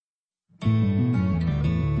Hello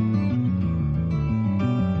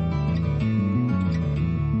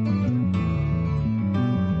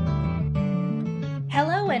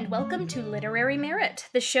and welcome to Literary Merit,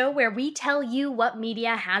 the show where we tell you what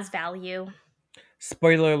media has value.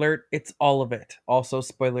 Spoiler alert, it's all of it. Also,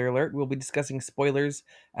 spoiler alert, we'll be discussing spoilers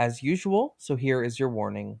as usual, so here is your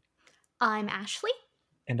warning. I'm Ashley,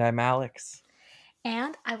 And I'm Alex.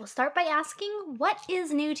 and I will start by asking, what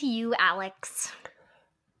is new to you, Alex?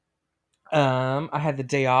 I had the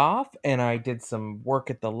day off and I did some work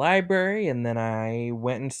at the library and then I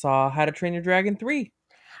went and saw How to Train Your Dragon 3.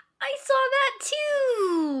 I saw that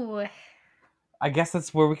too! I guess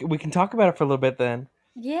that's where we can talk about it for a little bit then.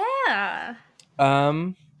 Yeah.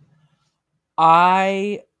 Um,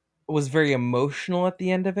 I was very emotional at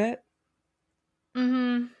the end of it,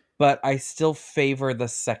 Mm-hmm. but I still favor the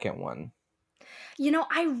second one. You know,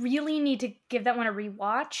 I really need to give that one a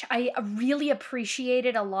rewatch. I really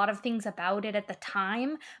appreciated a lot of things about it at the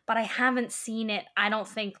time, but I haven't seen it, I don't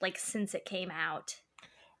think, since it came out.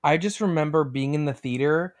 I just remember being in the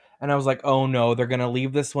theater and I was like, oh no, they're going to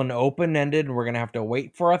leave this one open ended and we're going to have to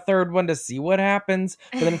wait for a third one to see what happens.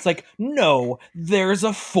 But then it's like, no, there's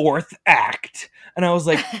a fourth act. And I was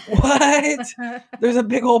like, what? There's a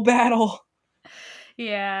big old battle.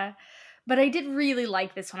 Yeah. But I did really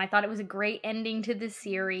like this one. I thought it was a great ending to the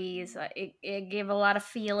series. It gave a lot of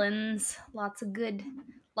feelings, lots of good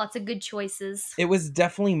choices. It was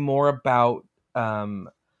definitely more about,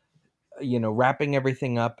 wrapping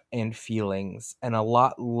everything up and feelings and a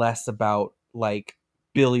lot less about like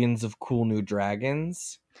billions of cool new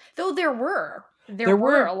dragons. Though there were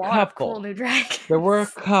were a a lot of cool couple. new dragons. There were a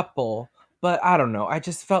couple, but I don't know. I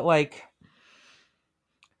just felt like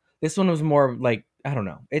this one was more like, I don't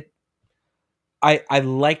know. I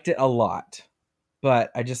liked it a lot, but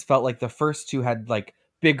I just felt like the first two had like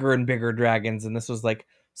bigger and bigger dragons, and this was like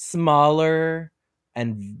smaller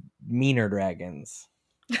and meaner dragons.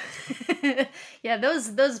 Yeah,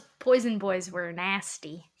 those poison boys were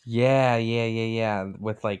nasty. Yeah.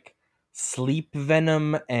 With like sleep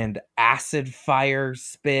venom and acid fire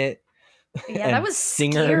spit. Yeah, that was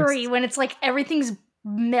stingers. Scary when it's like everything's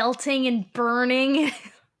melting and burning.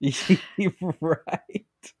 Right.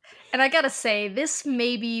 And I gotta say, this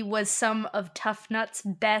maybe was some of Tough Nut's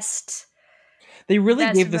best. They really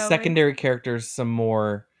gave the moment. secondary characters some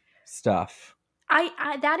more stuff.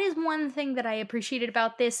 I that is one thing that I appreciated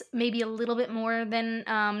about this, maybe a little bit more than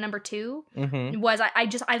number 2. Mm-hmm. Was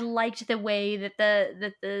I liked the way that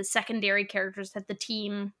the secondary characters, that the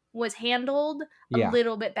team was handled a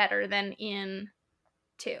little bit better than in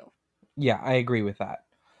 2. Yeah, I agree with that.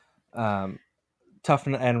 Tough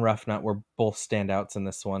Nut and Rough Nut were both standouts in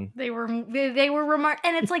this one. They were and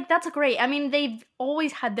it's like, that's great. I mean, they've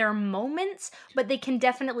always had their moments, but they can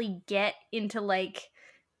definitely get into like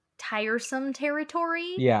tiresome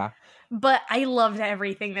territory. Yeah. But I loved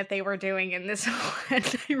everything that they were doing in this one. I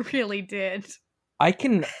really did. I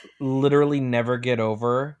can literally never get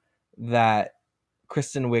over that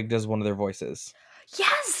Kristen Wiig does one of their voices.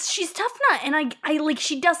 Yes, she's Tough Nut, and I like,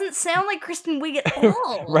 she doesn't sound like Kristen Wiig at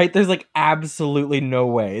all. Right? There's like absolutely no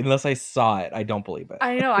way, unless I saw it. I don't believe it.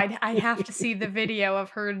 I know. I have to see the video of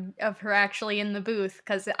her actually in the booth,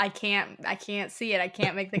 because I can't see it. I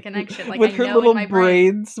can't make the connection. Like, with I her know little in my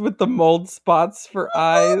braids with the mold spots for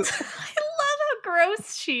eyes. I love how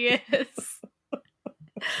gross she is.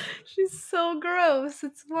 She's so gross.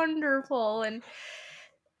 It's wonderful. And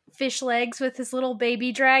fish legs with his little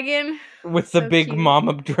baby dragon. With so the big cute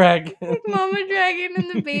mama dragon. Big mama dragon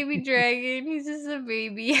and the baby dragon. He's just a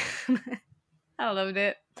baby. I loved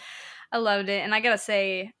it. And I gotta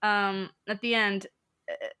say, at the end,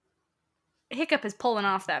 Hiccup is pulling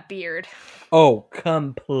off that beard. Oh,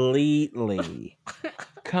 completely.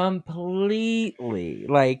 Completely.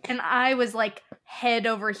 Like, and I was like head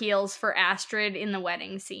over heels for Astrid in the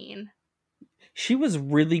wedding scene. She was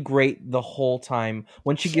really great the whole time.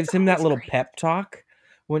 When she gives him that little pep talk,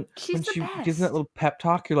 when she gives him that little pep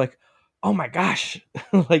talk, you're like, oh my gosh.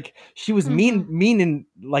 Like, she was mean and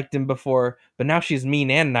liked him before, but now she's mean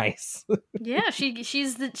and nice. Yeah,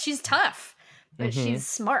 she's tough, but she's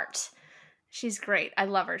smart. She's great. I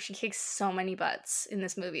love her. She kicks so many butts in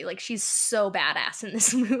this movie. Like, she's so badass in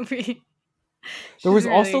this movie. There was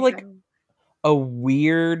really also like a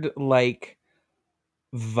weird like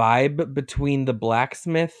vibe between the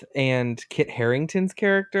blacksmith and Kit Harington's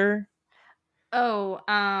character. Oh,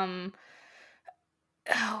 why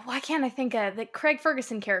can't I think of the Craig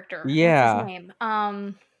Ferguson character? Yeah. What's his name?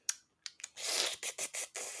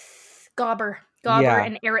 Gobber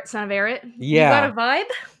and Eret, son of Eret. Yeah. You got a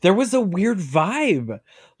vibe? There was a weird vibe.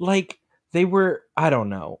 Like, they were, I don't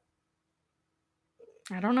know.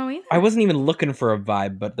 I don't know either. I wasn't even looking for a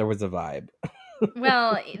vibe, but there was a vibe.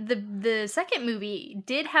 Well, the second movie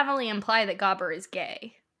did heavily imply that Gobber is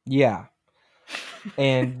gay. Yeah.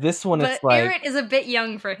 And this one, But it's like Aaron is a bit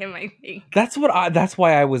young for him, I think. that's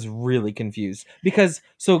why I was really confused, because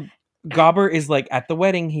so Gobber is like at the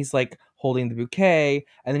wedding, he's like holding the bouquet,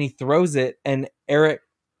 and then he throws it, and Eric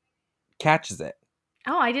catches it.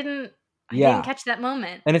 Oh, I didn't Yeah. catch that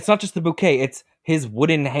moment. And it's not just the bouquet, it's his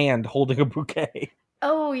wooden hand holding a bouquet.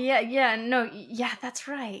 Oh, yeah, no, yeah, that's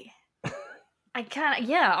right.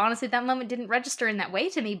 Honestly, that moment didn't register in that way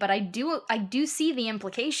to me, but I do see the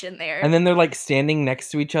implication there. And then they're like standing next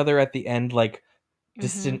to each other at the end, like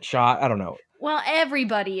distant shot. I don't know. Well,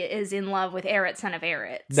 everybody is in love with Eret, son of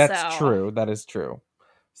Eret. That's true. That is true.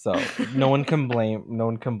 So no one can blame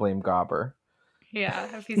Gobber.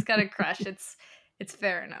 Yeah, if he's got a crush, it's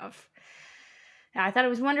fair enough. I thought it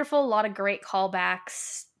was wonderful. A lot of great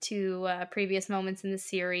callbacks to previous moments in the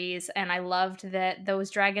series, and I loved that those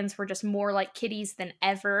dragons were just more like kitties than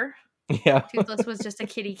ever. Yeah. Toothless was just a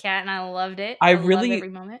kitty cat, and I loved it. I loved really every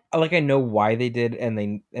moment. like. I know why they did,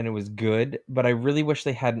 and it was good, but I really wish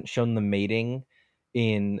they hadn't shown the mating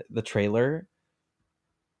in the trailer.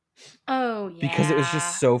 Oh yeah, because it was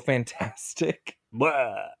just so fantastic.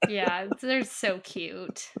 Yeah, they're so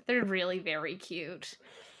cute. They're really very cute.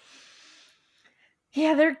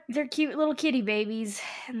 Yeah, they're cute little kitty babies,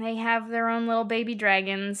 and they have their own little baby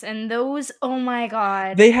dragons. And those, oh my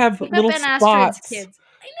god, They have Hiccup little and spots. Astrid's kids.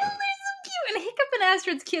 I know, they're so cute. And Hiccup and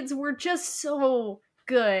Astrid's kids were just so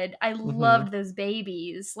good. I loved those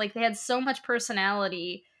babies. Like, they had so much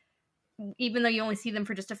personality, even though you only see them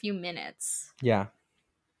for just a few minutes. Yeah.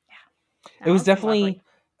 That It was definitely lovely.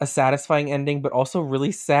 a satisfying ending, but also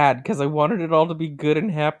really sad because I wanted it all to be good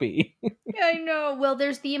and happy. I know. Well,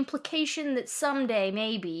 there's the implication that someday,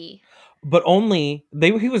 maybe. But only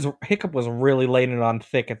Hiccup was really laying it on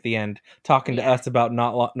thick at the end, talking to us about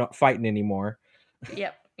not fighting anymore.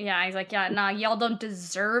 Yep. Yeah, he's like, yeah, nah, y'all don't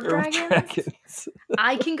deserve dragons.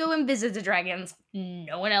 I can go and visit the dragons.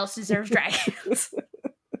 No one else deserves dragons.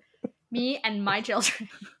 Me and my children.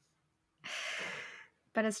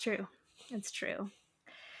 But it's true. It's true.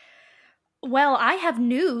 Well, I have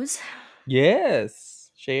news. Yes.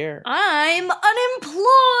 Share. I'm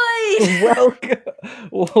unemployed. Welcome.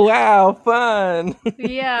 Wow, fun.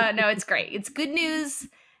 Yeah, no, it's great. It's good news.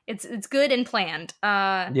 It's good and planned.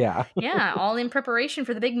 Yeah. Yeah, all in preparation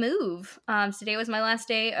for the big move. Today was my last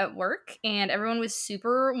day at work, and everyone was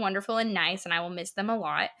super wonderful and nice, and I will miss them a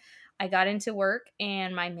lot. I got into work,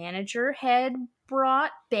 and my manager had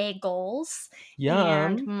brought bagels,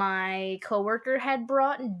 and my coworker had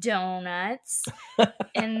brought donuts,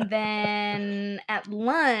 and then at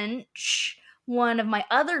lunch, one of my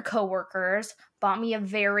other coworkers bought me a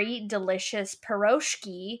very delicious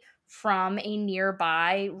pierogi from a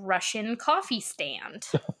nearby Russian coffee stand.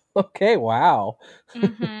 Okay, wow.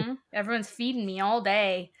 Everyone's feeding me all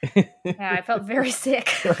day. Yeah, I felt very sick.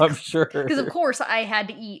 I'm sure. Because, of course, I had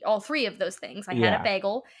to eat all three of those things. I had a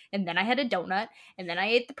bagel, and then I had a donut, and then I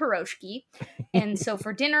ate the pierogi. And so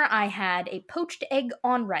for dinner, I had a poached egg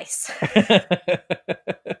on rice.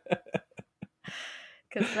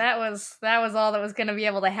 Because that was all that was going to be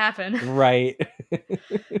able to happen. Right.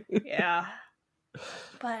 Yeah.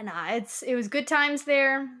 But nah, it was good times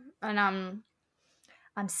there, and I'm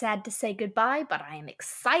sad to say goodbye, but I am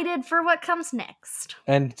excited for what comes next.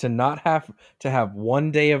 And to not have to have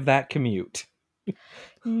one day of that commute.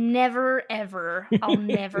 Never, ever. I'll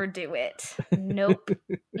never do it. Nope.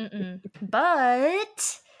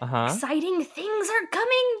 But exciting things are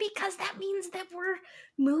coming, because that means that we're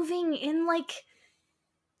moving in like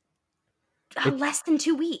less than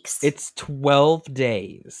 2 weeks. It's 12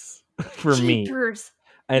 days for Jeepers. me.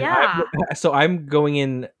 And yeah. I'm going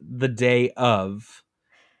in the day of.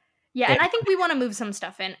 Yeah, and I think we want to move some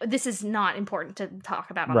stuff in. This is not important to talk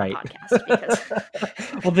about on the podcast,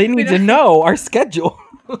 because well, they need to know our schedule.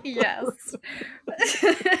 Yes.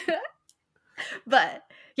 But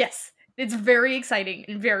yes, it's very exciting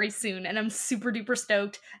and very soon, and I'm super duper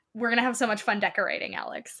stoked. We're gonna have so much fun decorating,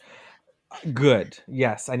 Alex. Good.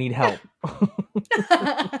 Yes, I need help.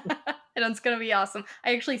 And it's gonna be awesome.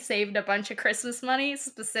 I actually saved a bunch of Christmas money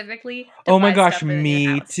specifically to oh my buy gosh, stuff for the new me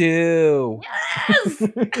house. too. Yes.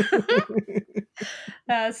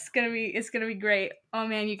 It's gonna be great. Oh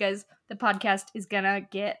man, you guys, the podcast is gonna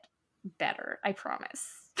get better. I promise.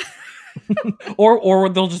 or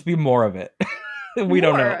there'll just be more of it. We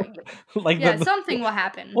don't know. Like something will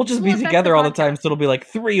happen. We'll just be together all the time, so it'll be like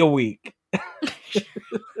 3 a week.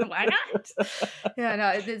 Why not? Yeah,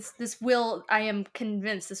 no, this will, I am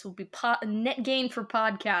convinced this will be net gain for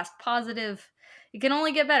podcast, positive It can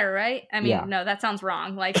only get better, right? I mean, Yeah. no, that sounds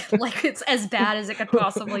wrong. Like it's as bad as it could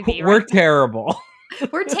possibly be, We're right? terrible.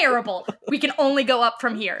 We're terrible. We can only go up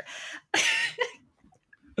from here.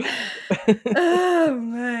 Oh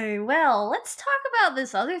my. Well, let's talk about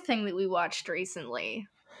this other thing that we watched recently.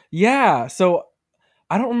 Yeah, so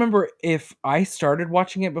I don't remember if I started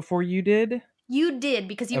watching it before you did. You did,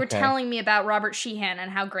 because you were Okay. telling me about Robert Sheehan and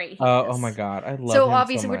how great he Oh my is. god, I love So him so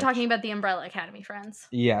obviously we're talking much. about The Umbrella Academy, friends.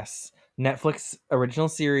 Yes. Netflix original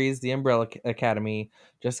series, The Umbrella Academy,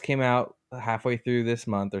 just came out halfway through this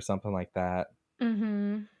month or something like that.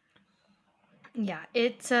 Mm-hmm. Yeah,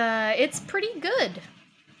 it's pretty good.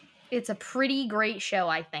 It's a pretty great show,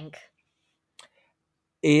 I think.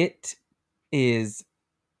 It is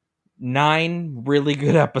 9 really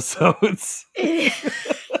good episodes.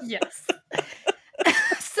 Yes.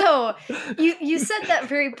 So you said that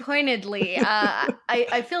very pointedly.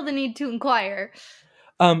 I feel the need to inquire.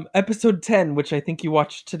 Episode 10, which I think you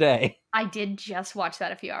watched today. I did just watch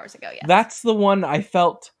that a few hours ago. Yes, That's the one I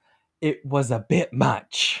felt it was a bit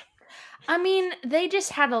much. I mean, they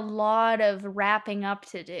just had a lot of wrapping up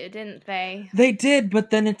to do, didn't they? They did, but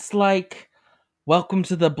then it's like, welcome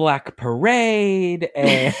to the Black Parade,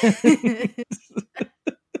 and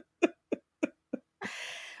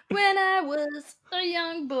When I was a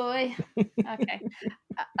young boy. Okay.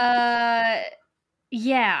 Uh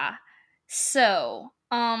yeah. So,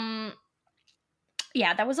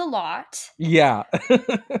 yeah, that was a lot. yeah.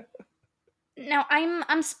 Now,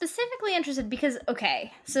 I'm specifically interested because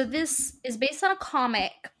okay, so this is based on a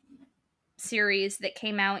comic series that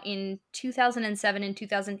came out in 2007 and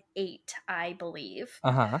 2008, I believe.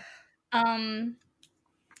 Uh-huh. Um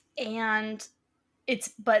and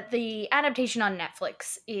but the adaptation on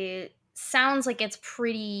Netflix, it sounds like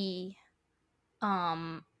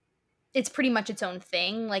um it's pretty much its own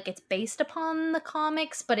thing. Like it's based upon the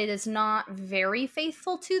comics, but it is not very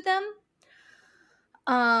faithful to them.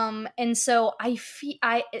 And so I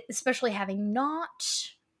especially having not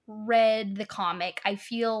read the comic, I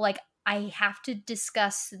feel like I have to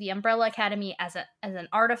discuss the Umbrella Academy as an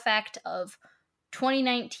artifact of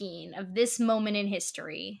 2019, of this moment in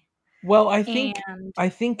history. Well, And I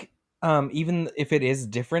think even if it is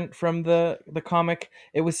different from the comic,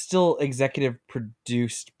 it was still executive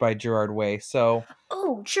produced by Gerard Way. So,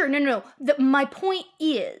 oh, sure, no. My point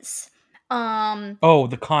is, um, oh,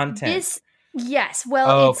 the content. this yes, well,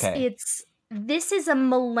 Oh, okay. it's this is a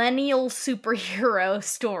millennial superhero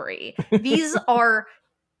story. These are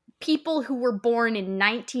people who were born in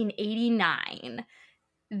 1989.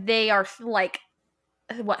 They are like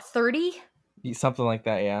what, 30? Something like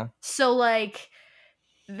that, yeah. So like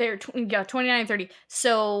they're 29, 30.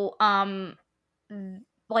 So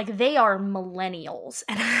like they are millennials,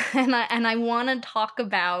 and I want to talk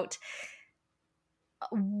about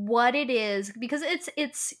what it is, because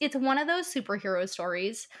it's one of those superhero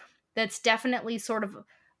stories that's definitely sort of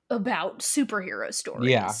about superhero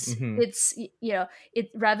Yeah. stories. Hmm. It's it,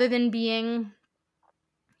 rather than being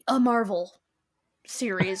a Marvel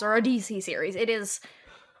series or a DC series, it is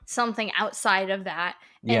something outside of that,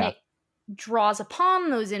 and Yeah. it draws upon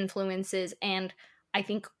those influences and I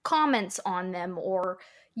think comments on them or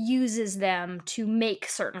uses them to make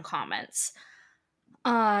certain comments.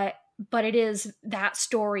 But it is that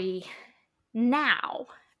story now.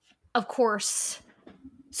 Of course,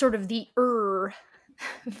 sort of the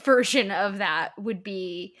version of that would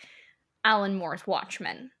be Alan Moore's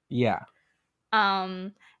Watchmen. Yeah.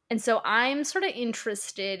 Um, and so I'm sort of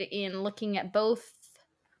interested in looking at both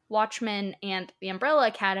Watchmen and the Umbrella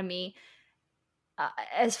Academy,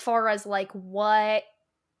 as far as like what,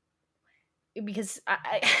 because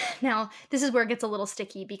now this is where it gets a little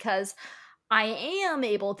sticky, because I am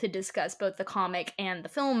able to discuss both the comic and the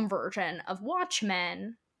film version of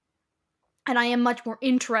Watchmen, and I am much more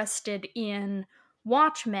interested in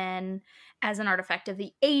Watchmen as an artifact of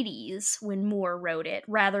the 80s when Moore wrote it,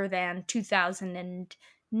 rather than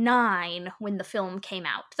 2009 when the film came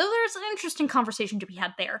out. Though there's an interesting conversation to be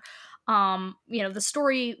had there. The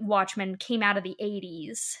story Watchmen came out of the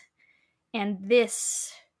 80s, and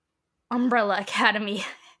this Umbrella Academy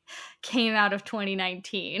came out of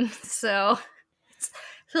 2019. So it's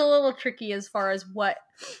a little tricky as far as what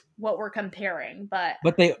we're comparing, but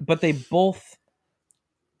But they both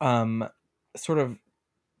sort of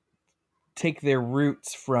take their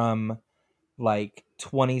roots from like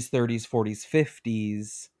 20s, 30s, 40s,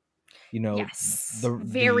 50s, yes,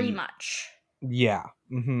 very the much yeah.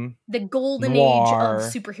 Mhm. the golden age of Noir.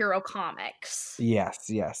 superhero comics. Yes,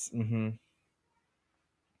 yes. Mhm.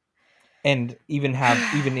 And even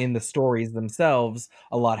in the stories themselves,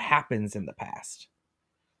 a lot happens in the past.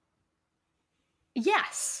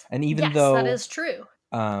 Yes. And even Yes, that though is true.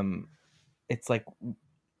 it's like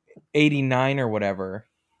 89 or whatever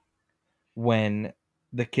when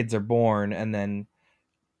the kids are born, and then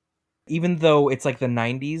even though it's like the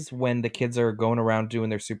 90s when the kids are going around doing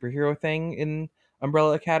their superhero thing in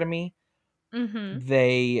Umbrella Academy, Mm-hmm.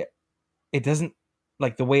 they it doesn't,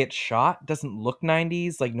 like, the way it's shot doesn't look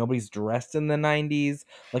 90s, like nobody's dressed in the 90s,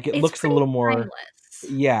 like it It's looks a pretty little more, timeless.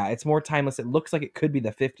 yeah, it's more timeless. It looks like it could be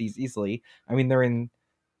the 50s easily. I mean, they're in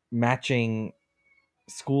matching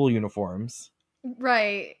school uniforms.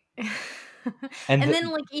 Right. And And then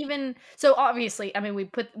like even so obviously, I mean we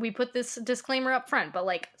put this disclaimer up front, but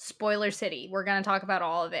like spoiler city, we're going to talk about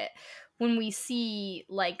all of it. When we see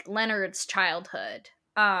like Leonard's childhood,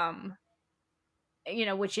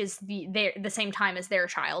 which is the same time as their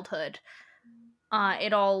childhood.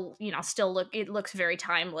 It all, still it looks very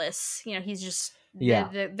timeless. He's just yeah.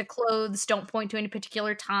 the clothes don't point to any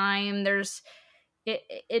particular time.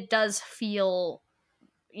 It does feel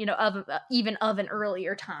of even of an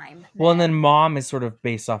earlier time Well, and then than. Mom is sort of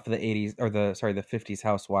based off of the 80s, or the 50s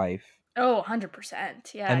housewife. Oh,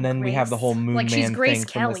 100%. Yeah, And then we have the whole Grace. Moon Like she's Man Grace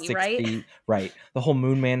thing from the Kelly, right? 60s, right? The whole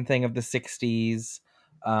Moon Man thing of the 60s.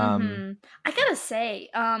 Mhm. I got to say,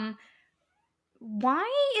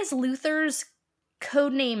 why is Luther's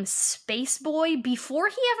codename Space Boy before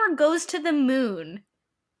he ever goes to the moon?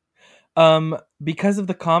 Because of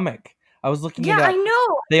the comic. I was looking Yeah, it I up.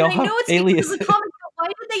 know. They all I know have it's because of the aliases. comic, but why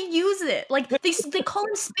do they use it? Like they call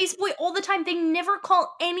him Space Boy all the time. They never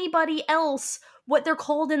call anybody else what they're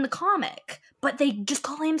called in the comic, but they just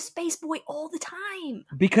call him Space Boy all the time.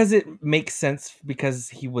 Because it makes sense because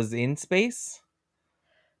he was in space.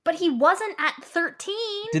 But he wasn't at 13.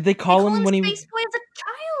 Did they They call call him him when he Space Boy as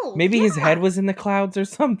a child. maybe his head Yeah. was in the clouds or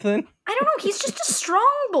something? I don't know. He's just a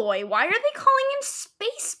strong boy. Why are they calling him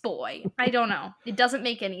Space Boy? I don't know. It doesn't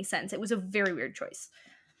make any sense. It was a very weird choice.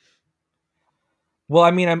 Well, I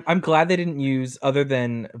mean, I'm glad they didn't use, other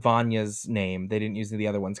than Vanya's name, they didn't use the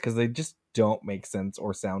other ones because they just don't make sense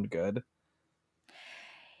or sound good.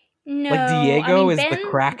 Like No, I Diego mean is the Ben.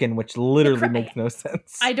 Kraken, which The literally makes no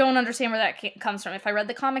sense. I don't understand where that comes from. If I read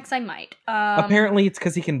the comics, I might. Apparently, it's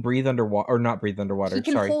because he can breathe underwater, or not breathe He underwater.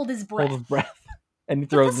 can Sorry, hold his hold his breath. breath, and he But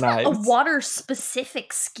throws that's not a knives. water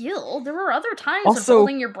specific skill. There are other times when Also,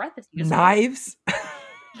 holding your breath is useful. knives.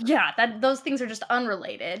 Yeah, those things are just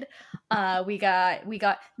unrelated. We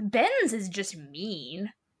got Ben's is just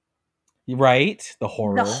mean. Right, the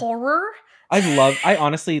horror. The horror. I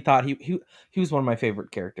honestly thought he was one of my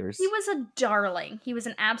favorite characters. He was a darling. He was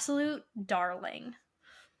an absolute darling.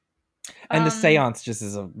 And the seance just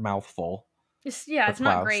is a mouthful. It's for not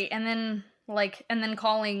Klaus. great. And then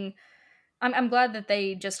calling. I'm glad that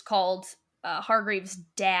they just called Hargreaves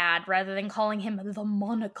dad rather than calling him the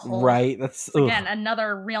monocle. Right. That's again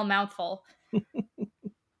another real mouthful.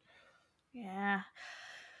 Yeah.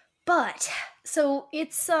 But so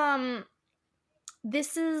it's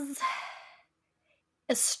this is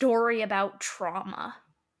a story about trauma.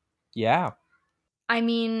 Yeah. I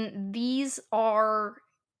mean, these are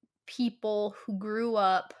people who grew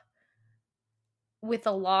up with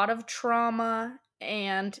a lot of trauma,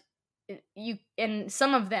 and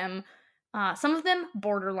some of them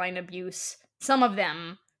borderline abuse, some of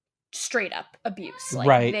them straight up abuse. Like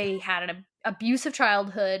Right. they had an abusive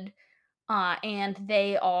childhood, and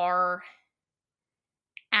they are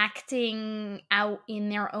acting out in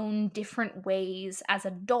their own different ways as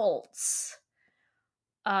adults,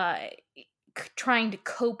 trying to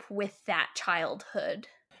cope with that childhood.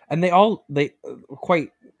 And they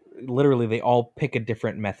quite literally they all pick a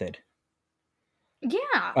different method. Yeah,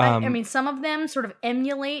 I mean, some of them sort of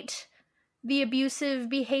emulate the abusive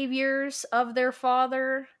behaviors of their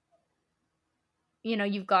father.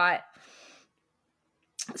 You've got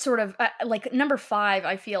sort of like number 5,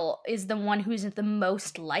 I feel, is the one who's the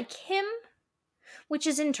most like him, which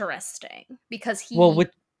is interesting because he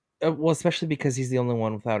especially because he's the only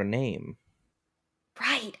one without a name.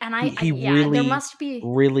 Right, and he really there must be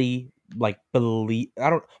really like believe. I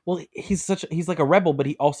don't. Well, he's like a rebel, but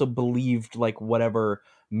he also believed like whatever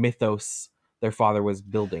mythos their father was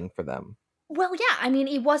building for them. Well, yeah, I mean,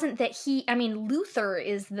 it wasn't that Luther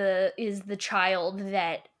is the child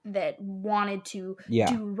that wanted to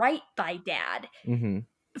do right by dad. Mm-hmm.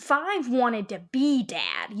 5 wanted to be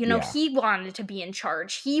dad. He wanted to be in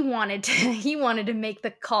charge. He wanted to make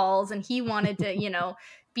the calls, and he wanted to,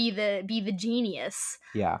 be the genius.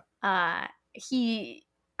 Yeah. And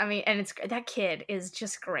it's that kid is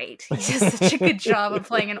just great. He does such a good job of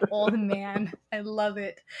playing an old man. I love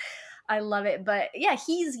it. But yeah,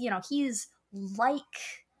 he's like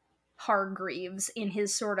Hargreaves in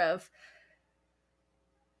his sort of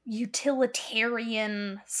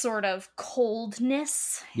utilitarian sort of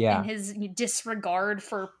coldness Yeah. and his disregard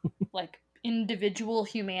for like individual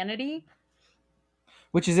humanity.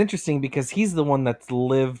 Which is interesting because he's the one that's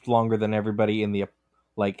lived longer than everybody in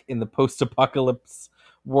the post-apocalypse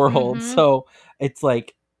world. Mm-hmm. So it's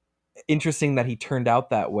like interesting that he turned out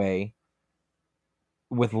that way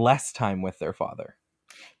with less time with their father.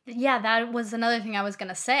 Yeah, that was another thing I was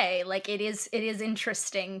gonna say. Like it is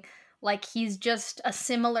interesting. Like he's just a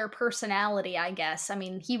similar personality, I guess. I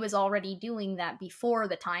mean, he was already doing that before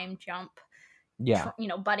the time jump, Yeah.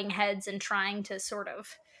 butting heads and trying to sort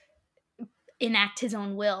of enact his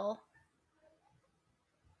own will.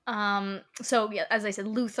 So yeah, as I said,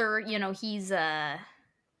 Luther,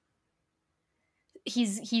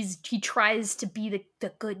 he tries to be the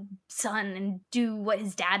good son and do what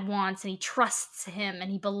his dad wants, and he trusts him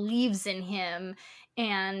and he believes in him,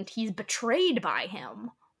 and he's betrayed by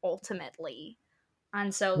him ultimately,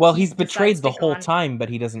 and so Well, he he's decides betrayed the to go whole on. time, but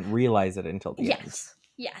he doesn't realize it until the end.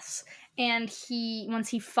 Yes, and once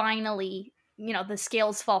he finally, the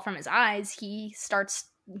scales fall from his eyes, he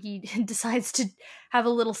decides to have a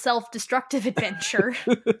little self-destructive adventure.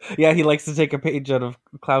 Yeah, he likes to take a page out of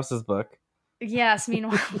Klaus's book. Yes,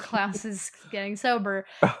 meanwhile Klaus is getting sober.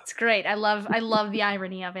 It's great. I love the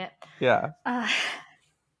irony of it. Yeah. Uh,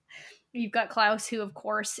 you've got Klaus, who of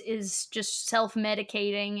course is just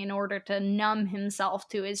self-medicating in order to numb himself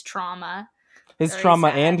to his trauma. His Very trauma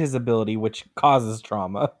and sad. his ability, which causes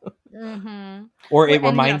trauma. Mm-hmm. Or it And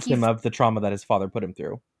reminds him he's of the trauma that his father put him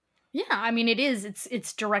through. yeah. I mean,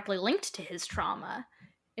 it's directly linked to his trauma.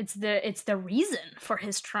 It's the reason for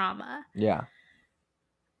his trauma. Yeah.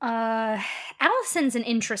 Uh, Allison's an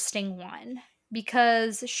interesting one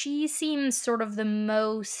because she seems sort of the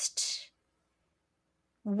most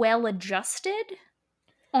well adjusted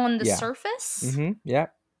on the Yeah. surface. Mm-hmm. Yeah.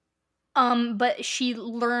 But she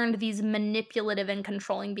learned these manipulative and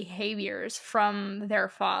controlling behaviors from their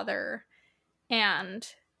father, and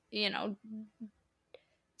you know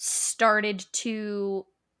started to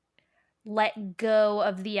let go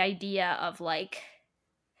of the idea of like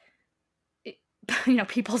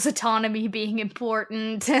people's autonomy being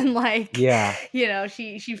important, and like Yeah.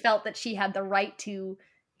 she felt that she had the right to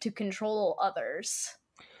control others.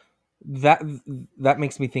 That that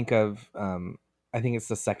makes me think of I think it's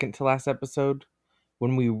the second to last episode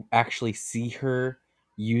when we actually see her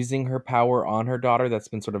using her power on her daughter that's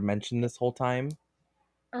been sort of mentioned this whole time.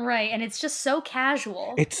 Right, and it's just so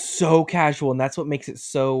casual. It's so casual, and that's what makes it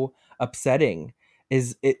so upsetting.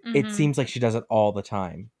 Is it Hmm. seems like she does it all the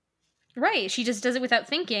time. Right, she just does it without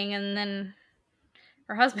thinking, and then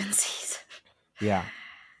her husband sees it. Yeah.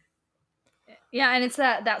 Yeah, and it's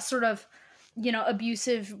that sort of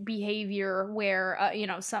abusive behavior where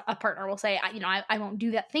a partner will say, I won't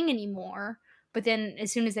do that thing anymore, but then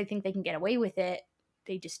as soon as they think they can get away with it,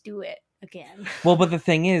 they just do it again. Well, but the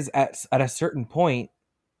thing is, at a certain point,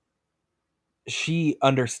 she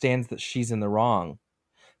understands that she's in the wrong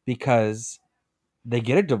because they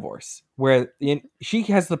get a divorce where she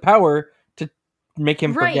has the power to make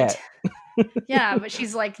him Right. forget. Yeah, but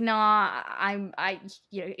she's like, nah,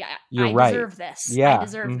 yeah, You're I right. deserve this. I Yeah.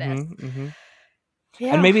 deserve this. Mm-hmm, mm-hmm. And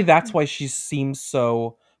Yeah. maybe that's why she seems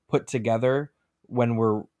so put together when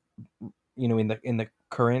we're in the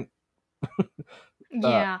current uh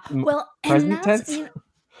Yeah. Well, and present that's, tense.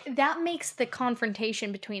 that makes the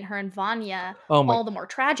confrontation between her and Vanya Oh my. all the more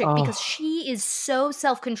tragic because Oh. she is so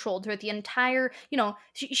self-controlled throughout the entire,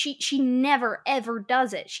 she never ever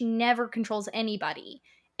does it. She never controls anybody.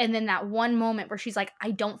 And then that one moment where she's like, I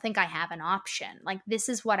don't think I have an option. Like, this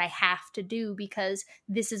is what I have to do because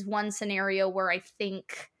this is one scenario where I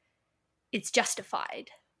think it's justified.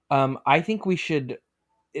 I think we should.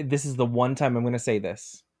 This is the one time I'm going to say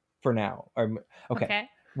this for now. Okay, Okay.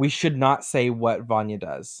 we should not say what Vanya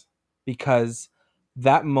does because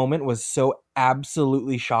that moment was so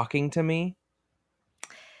absolutely shocking to me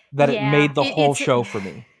that it Yeah, made the whole show for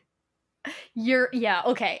me. yeah,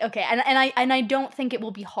 okay. And I don't think it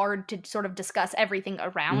will be hard to sort of discuss everything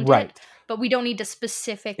around it, Right. but we don't need to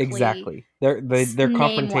specifically Exactly. Their name what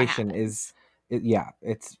confrontation is happens. yeah,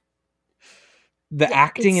 it's the Yeah,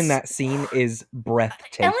 acting in that scene is Ellen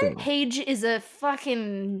breathtaking. Page is a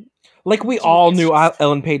fucking Like we all genius. knew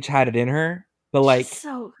Ellen Page had it in her, but She's like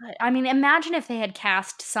so good. I mean, imagine if they had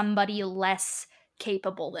cast somebody less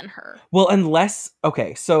capable than her. well unless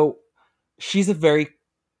okay, so she's a very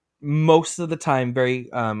most of the time very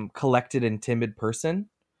collected and timid person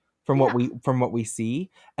Yeah. from what we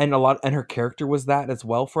see, and her character was that as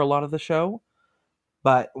well for a lot of the show,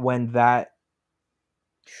 but when that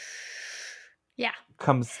Yeah.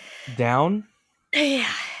 comes down, Yeah.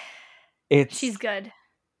 it's She's good.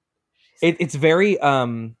 it's very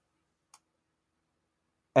and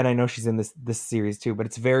I know she's in this series too, but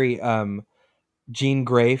it's very Jean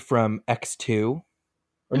Grey from X2,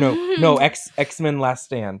 or no X-Men Last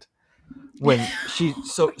Stand, when she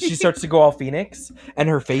starts to go all Phoenix and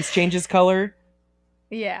her face changes color.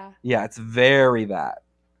 Yeah. Yeah, it's very that.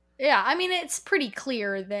 Yeah, I mean, it's pretty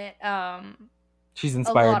clear that She's a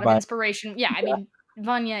inspired lot of by. inspiration. Yeah, I mean,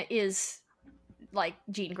 Vanya is like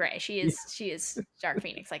Jean Grey. Yeah. She is Dark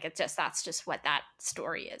Phoenix. Like it's just that's just what that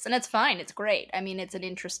story is, and it's fine. It's great. I mean, it's an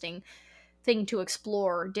interesting thing to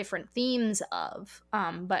explore different themes of.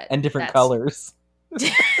 But And different that's colors.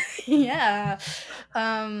 yeah.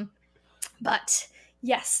 But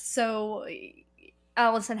yes, so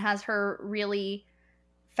Allison has her really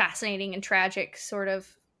fascinating and tragic sort of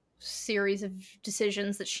series of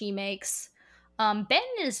decisions that she makes. Ben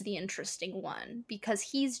is the interesting one because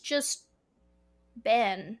he's just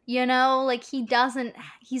Ben, you know, like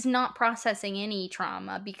he's not processing any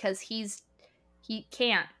trauma because he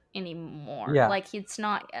can't anymore. Yeah. Like it's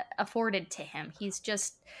not afforded to him. He's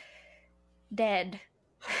just dead.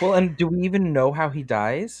 Well, and do we even know how he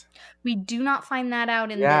dies? We do not find that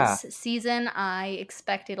out in Yeah. this season. I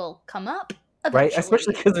expect it'll come up Right? eventually.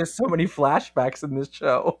 Especially because there's so many flashbacks in this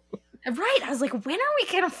show. Right. I was like, when are we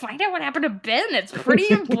gonna find out what happened to Ben? It's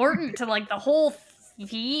pretty important to like the whole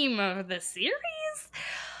theme of the series.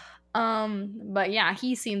 But yeah,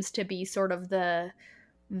 he seems to be sort of the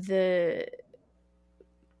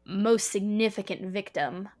most significant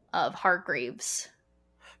victim of Hargreaves.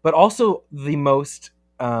 But also the most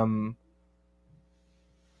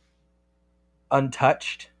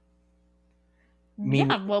untouched.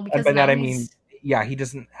 Yeah, well, because by now that I mean, yeah, he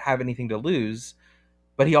doesn't have anything to lose,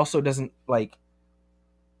 but he also doesn't like.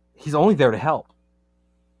 He's only there to help.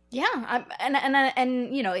 Yeah,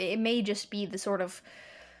 and you know, it may just be the sort of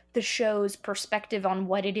the show's perspective on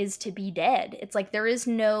what it is to be dead. It's like there's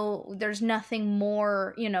nothing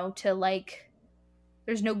more, you know, to like.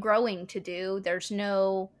 There's no growing to do. There's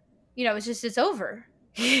no, you know, it's over.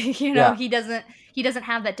 You know, Yeah. he doesn't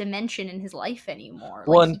have that dimension in his life anymore.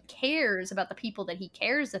 Well, Like and he cares about the people that he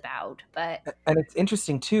cares about, but it's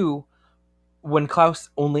interesting too when Klaus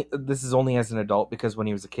this is only as an adult, because when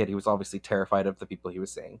he was a kid he was obviously terrified of the people he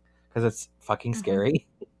was seeing because it's fucking scary.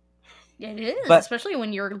 it is, But especially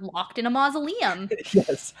when you're locked in a mausoleum.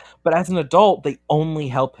 yes, but as an adult they only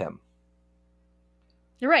help him.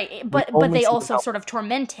 You're right, but only they see the also help. sort of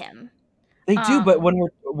torment him. They do, but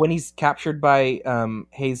when he's captured by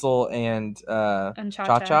Hazel and And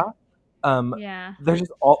Cha Cha, yeah, they're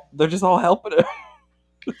just all helping him.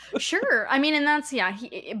 sure. I mean, and that's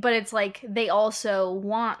but it's like they also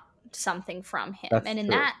want something from him, That's and in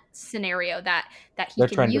true. that scenario, that he They're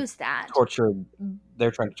can trying use to that. torture.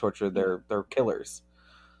 They're trying to torture their killers.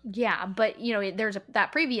 Yeah, but you know, there's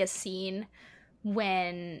that previous scene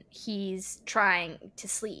when he's trying to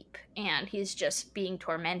sleep and he's just being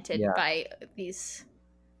tormented Yeah. by these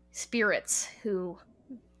spirits who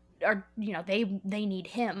are, you know, they need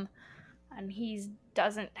him, and he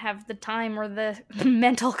doesn't have the time or the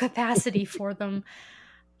mental capacity for them.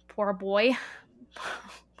 Poor boy.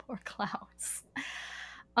 Poor Klaus.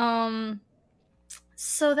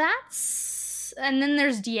 So that's, and then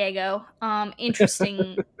there's Diego.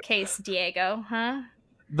 Interesting case, Diego, huh?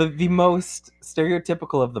 The most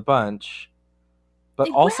stereotypical of the bunch, but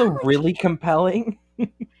also really compelling.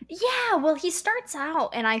 Yeah, well, he starts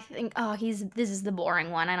out, and I think, oh, this is the boring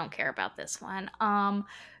one. I don't care about this one.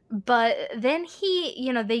 But then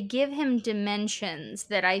you know, they give him dimensions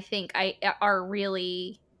that I think are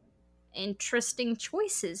really interesting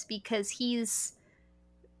choices because he's,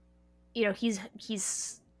 you know,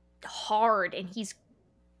 he's hard and he's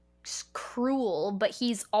cruel, but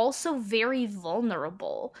he's also very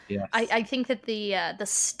vulnerable. Yes. I think that the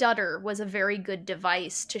stutter was a very good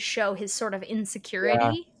device to show his sort of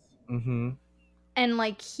insecurity. Yeah. Mm-hmm. And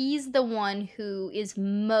like he's the one who is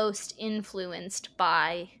most influenced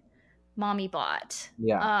by Mommy Bot.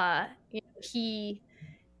 Yeah. You know, he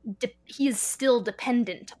is still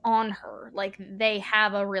dependent on her. Like they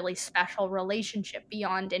have a really special relationship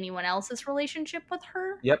beyond anyone else's relationship with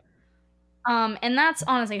her. Yep. And that's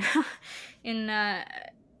honestly in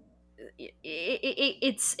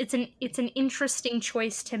it's an interesting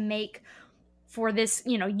choice to make for this,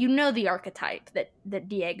 you know, the archetype that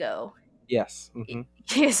Diego Yes. Mm-hmm.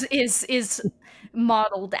 is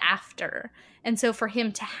modeled after. And so for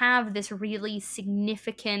him to have this really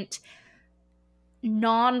significant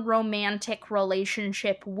non-romantic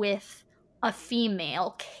relationship with a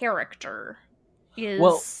female character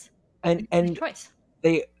is and choice.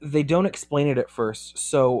 They don't explain it at first,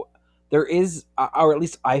 so there is, or at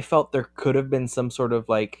least I felt there could have been some sort of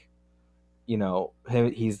like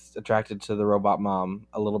he's attracted to the robot mom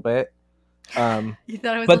a little bit. You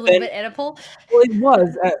thought it was a But little then, bit Oedipal? well, it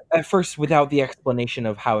was at first without the explanation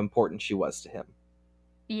of how important she was to him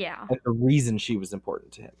Yeah. and the reason she was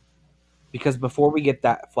important to him. Because before we get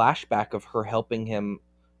that flashback of her helping him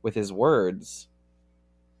with his words,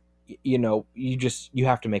 you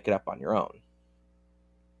have to make it up on your own.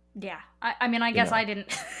 Yeah. I mean, I guess I didn't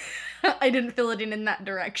I didn't fill it in that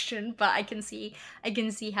direction, but I can see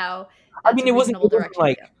how I that's mean, a reasonable direction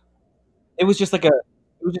to go. it was just like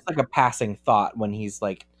a passing thought when he's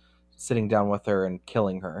like sitting down with her and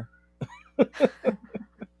killing her.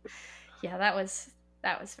 Yeah, that was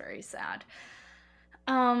very sad.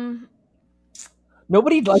 Um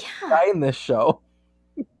Nobody likes to yeah. die in this show.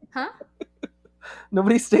 Huh?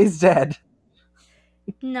 Nobody stays dead.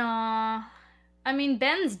 Nah. I mean,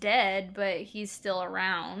 Ben's dead, but he's still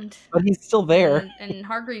around. But he's still there. And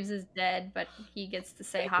Hargreaves is dead, but he gets to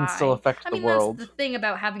say It hi. can still affect I the mean, that's world. the thing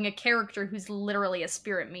about having a character who's literally a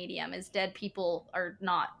spirit medium, is dead people are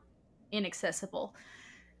not inaccessible.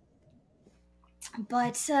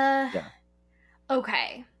 But, Yeah.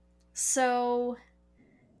 okay. So,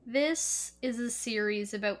 this is a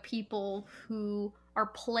series about people who are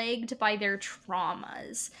plagued by their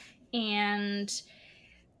traumas. And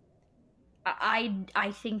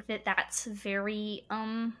I think that that's very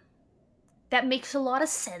that makes a lot of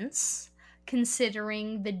sense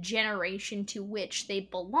considering the generation to which they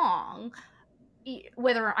belong.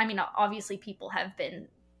 Whether, I mean, obviously people have been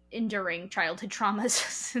enduring childhood traumas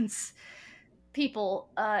since people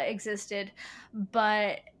existed,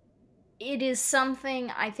 but it is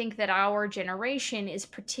something I think that our generation is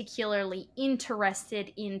particularly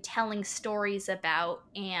interested in telling stories about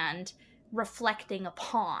and reflecting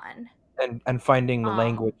upon. And finding the Um,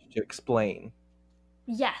 language to explain.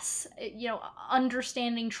 yes,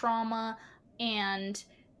 understanding trauma and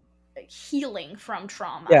healing from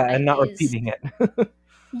trauma Yeah, and not is, repeating it.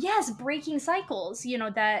 yes, breaking cycles.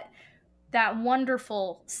 That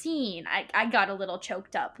wonderful scene. I got a little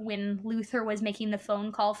choked up when Luther was making the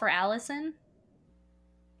phone call for Allison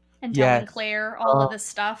and telling Yes. Claire all of the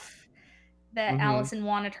stuff that Mhm. Allison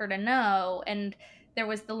wanted her to know. And there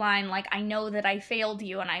was the line like, "I know that I failed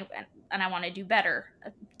you, and I want to do better."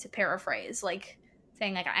 To paraphrase, like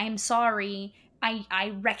saying like, "I am sorry.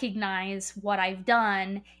 I recognize what I've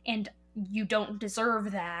done, and you don't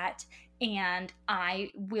deserve that, and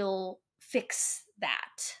I will fix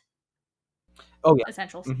that." Oh yeah.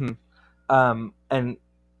 Essentials. Mhm. And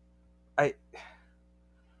I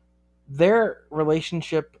their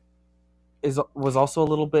relationship was also a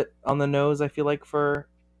little bit on the nose, I feel like, for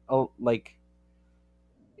like,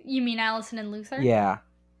 You mean Allison and Luther? yeah.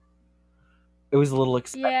 It was a little Yeah.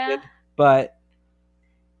 expected, but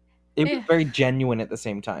it was Eh. very genuine at the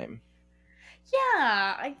same time.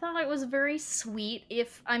 Yeah, I thought it was very sweet.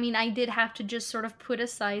 I mean, I did have to just sort of put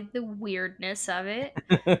aside the weirdness of it.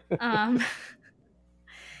 Um,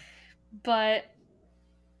 but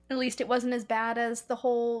at least it wasn't as bad as the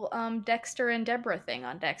whole Dexter and Deborah thing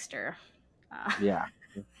on Dexter. Yeah.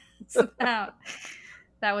 So that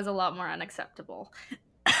was a lot more unacceptable.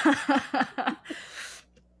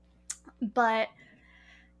 But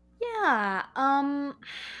yeah,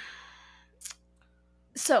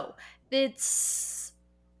 so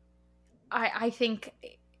I think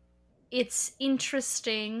it's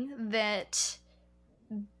interesting that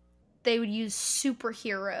they would use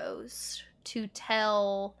superheroes to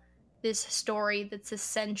tell this story that's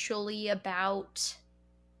essentially about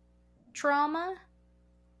trauma.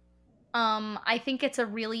 I think it's a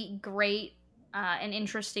really great and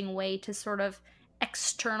interesting way to sort of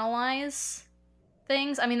externalize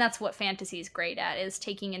things. I mean, that's what fantasy is great at, is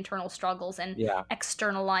taking internal struggles and Yeah.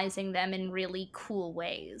 externalizing them in really cool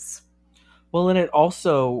ways. Well, and it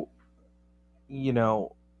also, you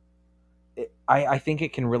know, I think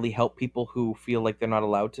it can really help people who feel like they're not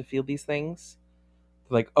allowed to feel these things.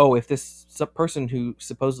 Like, oh, if this person who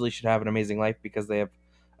supposedly should have an amazing life because they have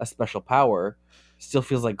a special power still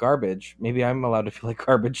feels like garbage, maybe I'm allowed to feel like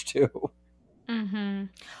garbage too. Mm-hmm.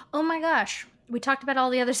 Oh my gosh. We talked about all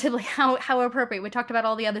the other siblings. How appropriate. We talked about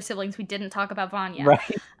all the other siblings. We didn't talk about Vanya.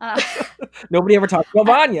 Right? Uh, Nobody ever talks about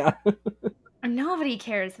Vanya. Nobody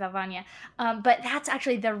cares about Vanya. But that's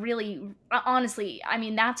actually the really, honestly, I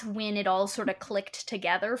mean, that's when it all sort of clicked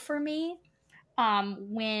together for me.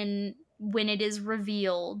 When it is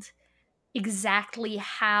revealed exactly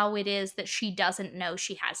how it is that she doesn't know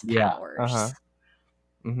she has Yeah. powers.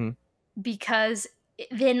 Mm-hmm. Because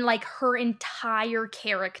then, like, her entire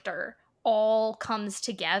character all comes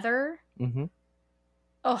together. Mm-hmm.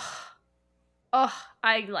 Oh,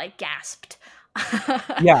 I like gasped.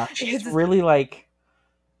 Yeah, she's really like,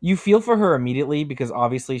 you feel for her immediately because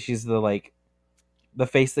obviously she's the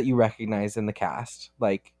face that you recognize in the cast,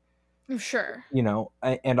 like, Sure. you know,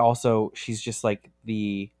 and also she's just like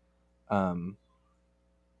um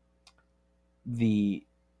the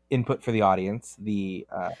input for the audience, the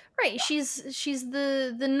Right. She's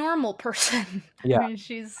the normal person. I yeah, mean,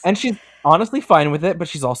 she's and she's honestly fine with it, but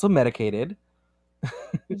she's also medicated,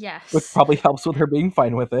 which yes. probably helps with her being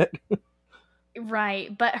fine with it.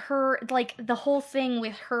 Right. But her like the whole thing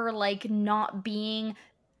with her like not being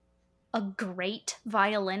a great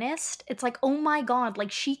violinist, it's like, "Oh my god,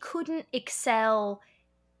 like she couldn't excel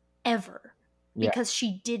ever Yeah. because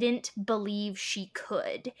she didn't believe she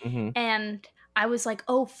could." Hmm. And I was like,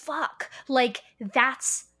 "Oh fuck." Like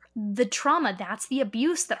that's the trauma, that's the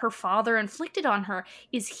abuse that her father inflicted on her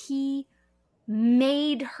is he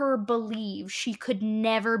made her believe she could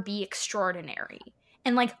never be extraordinary.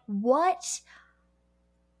 And like what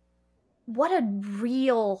a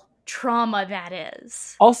real trauma that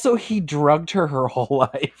is. Also, he drugged her whole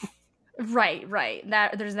life, Right, right.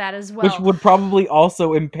 That there's that as which well. would probably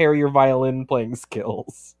also impair your violin playing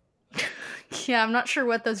skills. Yeah, I'm not sure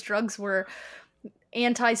what those drugs were.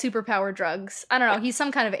 Anti superpower drugs. I don't know. He's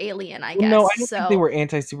some kind of alien, I Well, no, guess. I don't think they So, were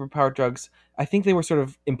anti superpower drugs. I think they were sort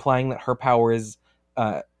of implying that her power is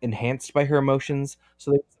enhanced by her emotions,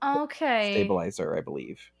 so they okay. stabilize her, I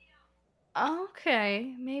believe.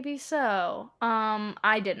 Okay, maybe so.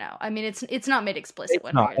 I don't know. I mean, it's not made explicit It's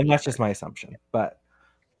one way not, or and the that's just other. my assumption. But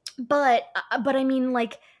But I mean,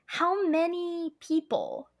 like, how many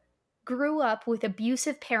people grew up with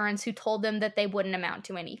abusive parents who told them that they wouldn't amount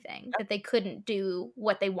to anything, that they couldn't do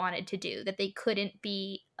what they wanted to do, that they couldn't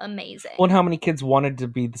be well, and amazing? how many kids wanted to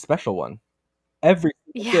be the special one? Every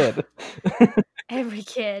single Yeah. kid. Every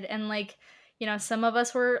kid. And like, some of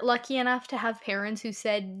us were lucky enough to have parents who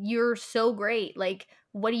said, "You're so great. Like,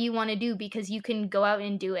 what do you want to do? Because you can go out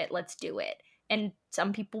and do it. Let's do it." And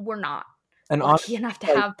some people were not And lucky honestly, enough to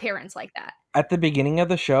like have parents like that. at the beginning of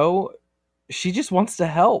the show, she just wants to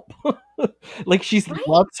help. Like she Right.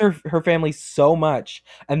 loves her family so much,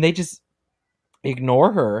 and they just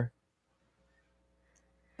ignore her,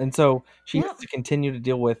 and so she has Yep. to continue to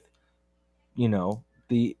deal with,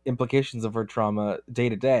 the implications of her trauma day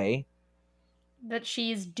to day. That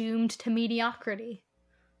she's doomed to mediocrity.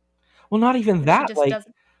 Well, not even That she that. just Like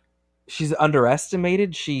doesn't. she's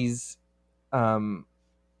underestimated. She's, um,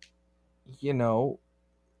 you know,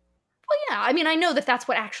 Well, yeah. I mean, I know that that's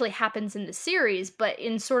what actually happens in the series, but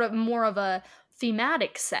in sort of more of a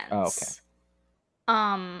thematic oh, okay. sense.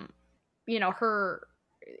 Um, her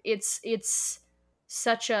it's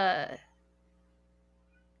such a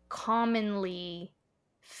commonly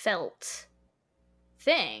felt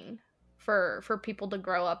thing for people to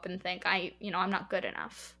grow up and think I'm not good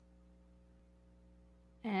enough.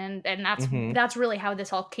 And that's Hmm. that's really how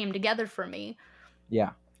this all came together for me,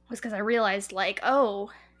 Yeah, was because I realized, like,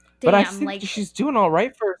 oh but I damn, think like she's doing all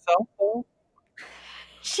right for herself. Though.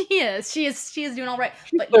 she is doing all right.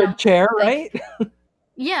 She's But third chair, like, right?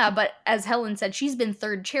 yeah, but as Helen said, she's been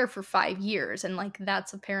third chair for 5 years, and like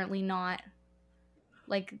that's apparently not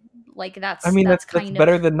like I that's mean, that's that's kind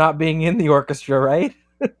better of. than not being in the orchestra, right?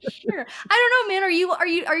 Sure. I don't know, man.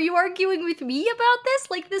 Are you arguing with me about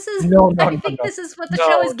this? Like, this is No, no, I no, think no, this is what the show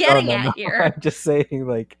no, is no, getting no, no. at here. I'm just saying,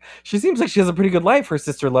 like, she seems like she has a pretty good life. Her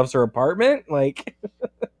sister loves her apartment, like,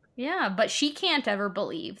 Yeah, but she can't ever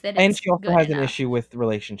believe that and it's she also good has an enough. issue with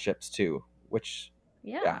relationships too, which,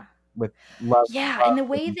 yeah, Yeah. with love, Yeah, and love the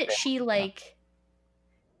way and that she family. like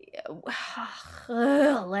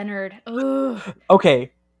ugh, Leonard. Ugh. Yeah.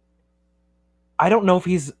 Okay, I don't know if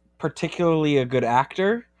he's particularly a good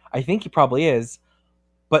actor. I think he probably is,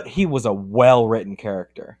 but he was a well-written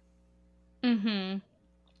character. Mhm.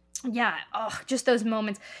 Yeah, just those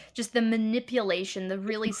moments, just the manipulation, the You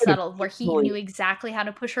really could have subtle where he easily, knew exactly how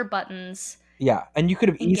to push her buttons yeah, and you could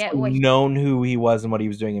have and get easily what known who he was and what he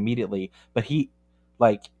was doing immediately, but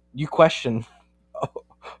like, you question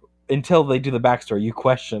until they do the backstory. You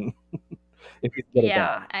question if he's good or bad.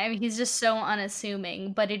 yeah, I mean, he's just so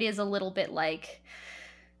unassuming, but it is a little bit like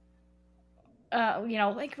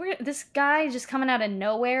like this guy just coming out of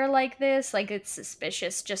nowhere like this, like it's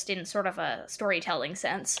suspicious just in sort of a storytelling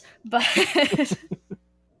sense. But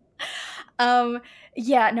um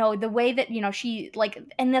yeah, no, the way that, she like,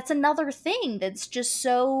 and that's another thing that's just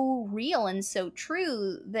so real and so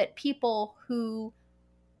true, that people who,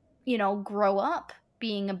 grow up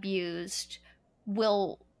being abused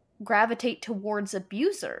will gravitate towards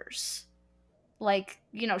abusers. Like,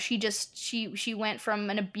 she went from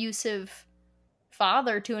an abusive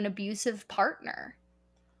father to an abusive partner.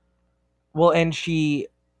 Well, and she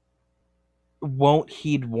won't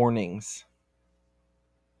heed warnings.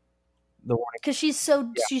 the warning. Because she's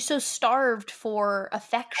so starved for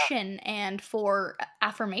affection and for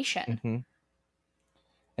affirmation. Mm-hmm.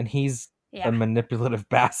 And he's Yeah. a manipulative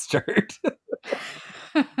bastard.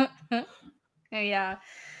 Yeah.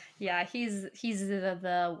 Yeah, he's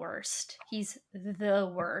the worst. He's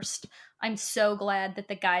the worst. I'm so glad that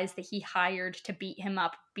the guys that he hired to beat him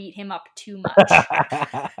up too much.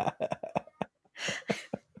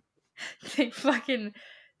 they fucking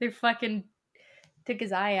took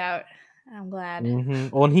his eye out. I'm glad.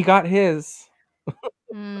 Mm-hmm. Well, and he got his.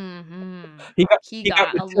 Mm-hmm. He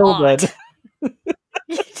got a lot. Matilda.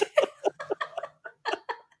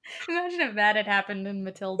 Imagine if that had happened in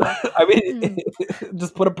Matilda. I mean,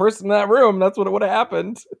 just put a person in that room. That's what would have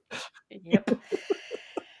happened. Yep.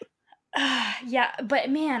 Yeah, but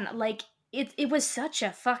man, like it was such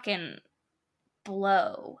a fucking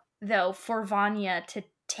blow though for Vanya to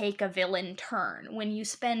take a villain turn when you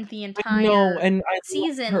spend the entire and I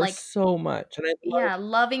season love her like so much, and I love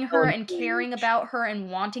loving her Ellen and Page. caring about her and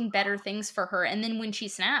wanting better things for her, and then when she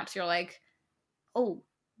snaps, you're like, oh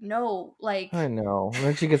no, like I know. And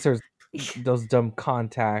then she gets those dumb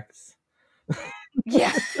contacts.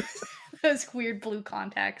 yeah. Those weird blue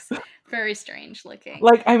contacts. Very strange looking.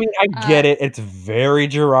 Like, I mean, I get it. It's very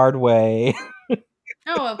Gerard Way.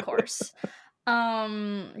 Oh, of course.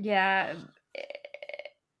 Yeah.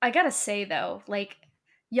 I gotta say though, like,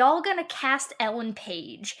 y'all gonna cast Ellen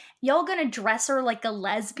Page. Y'all gonna dress her like a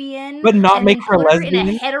lesbian, But not and make then her put her in a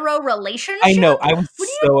lesbian? hetero relationship. I know. I was What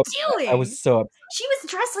are so you upset. doing? I was so upset. She was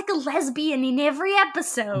dressed like a lesbian in every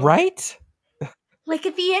episode. Right? Like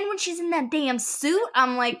at the end when she's in that damn suit,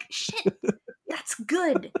 I'm like, shit, that's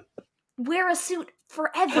good. Wear a suit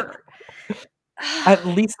forever. At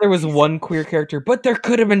least there was one queer character, but there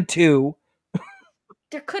could have been two.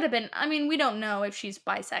 There could have been. I mean, we don't know if she's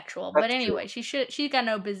bisexual, but anyway, she got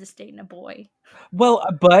no business dating a boy. Well,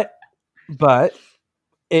 but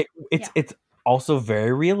it's also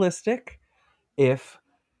very realistic if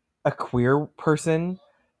a queer person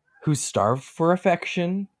who's starved for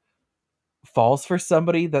affection falls for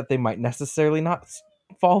somebody that they might necessarily not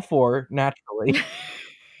fall for naturally.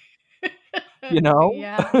 You know?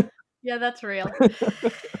 Yeah. Yeah, that's real.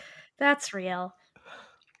 That's real.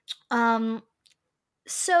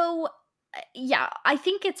 So yeah, I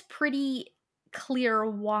think it's pretty clear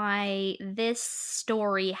why this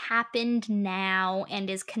story happened now and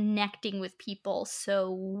is connecting with people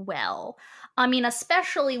so well. I mean,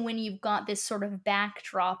 especially when you've got this sort of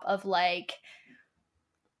backdrop of like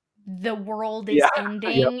the world is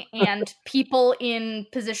ending and people in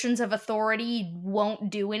positions of authority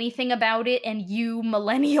won't do anything about it, and you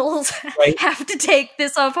millennials have to take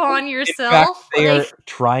this upon yourself. In fact, they are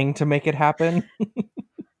trying to make it happen.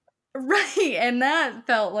 Right, and that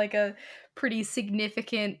felt like a pretty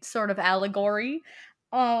significant sort of allegory.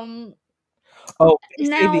 Oh,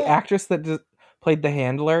 the actress that played the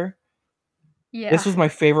handler? Yeah. This was my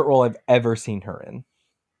favorite role I've ever seen her in.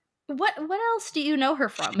 What else do you know her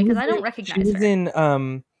from? Because I don't recognize her. She was in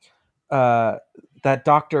that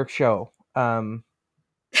doctor show. Doctor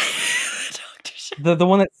show. The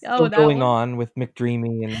one that's still going on with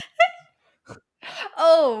McDreamy and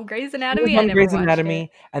Oh, Grey's Anatomy. I never Grey's Anatomy,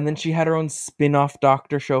 and then she had her own spin-off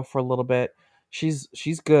doctor show for a little bit. She's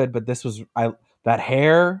good, but this was that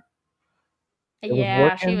hair.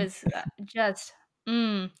 Yeah, she was just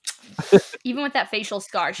even with that facial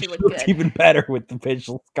scar, she looked good. Even better with the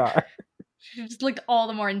facial scar. She just looked all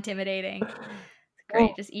the more intimidating. It's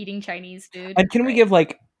great, just eating Chinese food. And can we give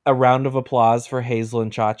like a round of applause for Hazel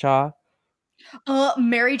and Cha Cha?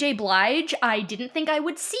 Mary J. Blige, I didn't think I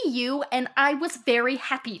would see you, and I was very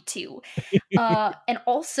happy to. And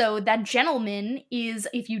also, that gentleman is,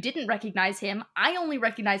 if you didn't recognize him, I only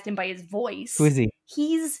recognized him by his voice. Who is he?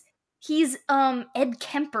 He's Ed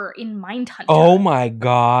Kemper in Mindhunter. Oh my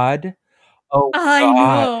god. Oh, I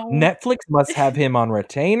know. Netflix must have him on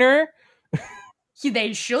retainer.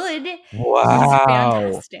 They should. Wow. He's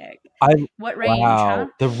fantastic. What range, huh?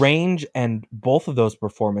 The range and both of those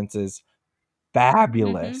performances,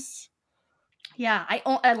 fabulous. Mm-hmm. Yeah,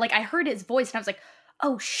 I heard his voice and I was like,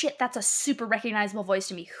 oh shit, that's a super recognizable voice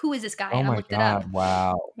to me. Who is this guy? And I looked it up.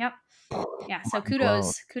 Wow. Yep. Yeah, so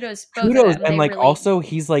kudos both kudos, of them. And like really... also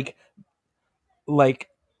he's like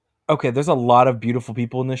okay, there's a lot of beautiful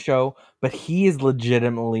people in the show, but he is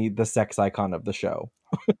legitimately the sex icon of the show.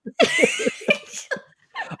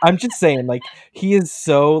 I'm just saying, like, he is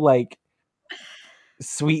so like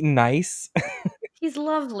sweet and nice. He's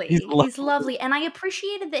lovely. He's lovely. And I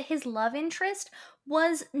appreciated that his love interest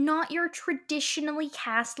was not your traditionally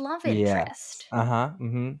cast love interest.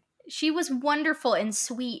 Mm-hmm. She was wonderful and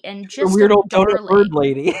sweet and just a weird old donut bird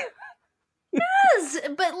lady. Yes,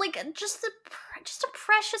 but like just a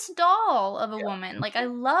precious doll of a woman. Like I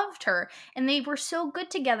loved her, and they were so good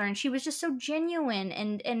together, and she was just so genuine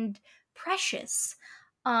and precious.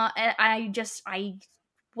 And I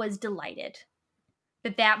was delighted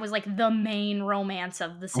that was like the main romance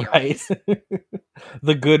of the Right. series.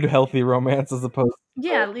 The good, healthy romance as opposed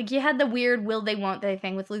Yeah, like you had the weird will they won't they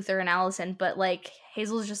thing with Luther and Allison, but like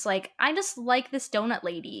Hazel's just like, I just like this donut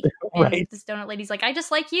lady. And right. this donut lady's like, I just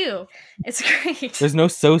like you. It's great. There's no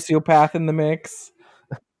sociopath in the mix.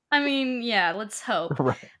 I mean, yeah, let's hope.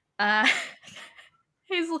 Right. Uh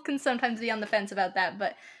Hazel can sometimes be on the fence about that,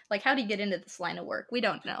 but like how do you get into this line of work? We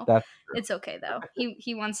don't know. That's It's okay though.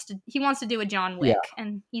 He wants to do a John yeah. Wick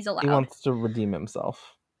and he's He allowed. wants to redeem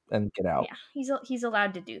himself and get out. Yeah, he's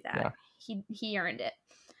allowed to do that. Yeah. He earned it.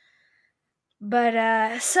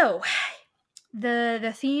 But so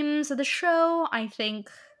the themes of the show, I think,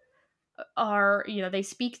 are, they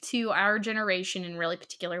speak to our generation in really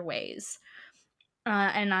particular ways.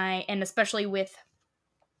 And especially with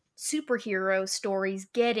superhero stories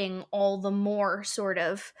getting all the more sort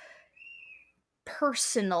of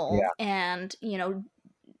personal Yeah. and,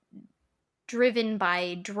 driven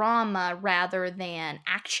by drama rather than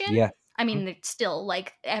action. Yeah. I mean, it's still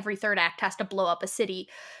like every third act has to blow up a city,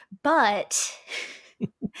 but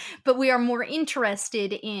but we are more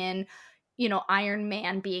interested in, Iron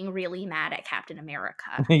Man being really mad at Captain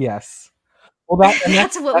America. Yes. Well, that's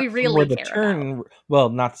That's what we where really the care about. turn. Well,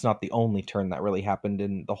 that's not the only turn that really happened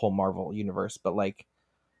in the whole Marvel universe, but like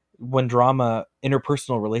when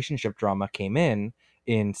interpersonal relationship drama came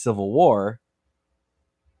in Civil War,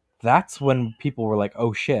 that's when people were like,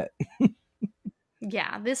 "Oh shit."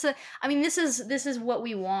 Yeah, this is what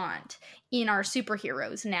we want in our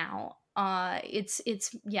superheroes now. It's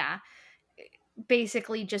yeah,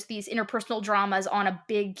 basically just these interpersonal dramas on a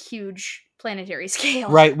big, huge planetary scale.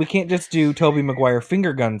 Right, we can't just do Tobey Maguire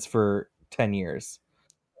finger guns for 10 years.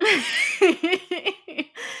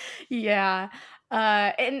 Yeah.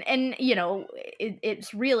 And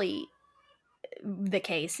it's really the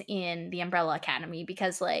case in the Umbrella Academy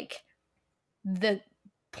because like the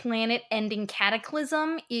planet ending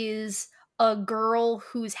cataclysm is a girl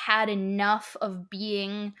who's had enough of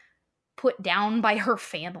being put down by her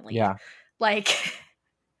family. Yeah. Like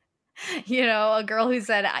a girl who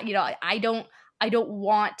said, I don't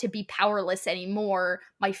want to be powerless anymore.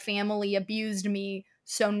 My family abused me,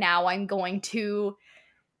 so now I'm going to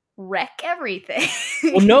wreck everything.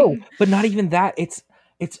 Well, no, but not even that. It's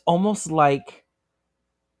almost like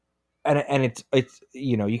and it's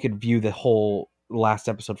you could view the whole last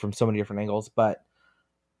episode from so many different angles, but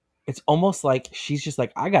it's almost like she's just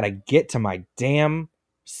like, I got to get to my damn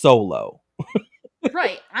solo.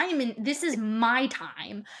 Right. This is my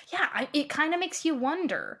time. Yeah, it kind of makes you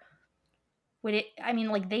wonder. Like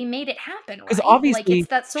they made it happen, right? Because obviously like it's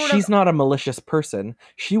that sort she's of not a malicious person.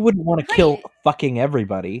 She wouldn't want to right. kill fucking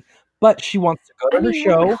everybody, but she wants to go to her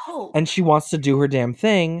show and she wants to do her damn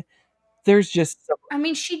thing. There's just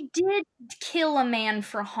she did kill a man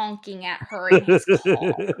for honking at her in his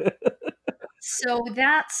car. So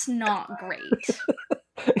that's not great.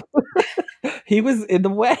 He was in the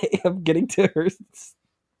way of getting to her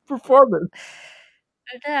performance.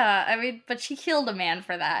 Yeah, but she killed a man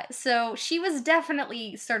for that. So she was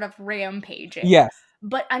definitely sort of rampaging. Yes.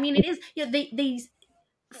 But it is, they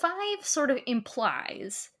 5 sort of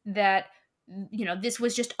implies that this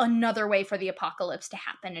was just another way for the apocalypse to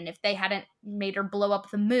happen, and if they hadn't made her blow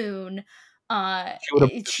up the moon,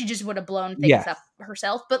 she just would have blown things up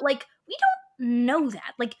herself. But like we don't know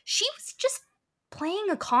that. Like she was just playing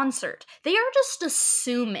a concert. They are just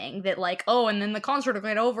assuming that like, oh, and then the concert will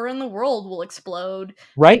get over and the world will explode.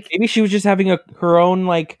 Right? Like, maybe she was just having her own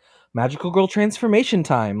like magical girl transformation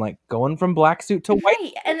time, like going from black suit to white.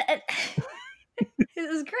 Right, and it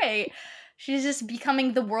was great. She's just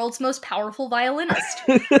becoming the world's most powerful violinist.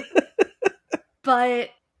 But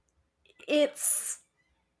it's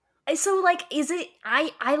so like, is it?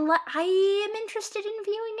 I am interested in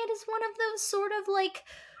viewing it as one of those sort of like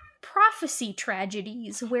prophecy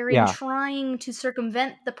tragedies, wherein trying to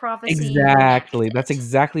circumvent the prophecy. Exactly, that's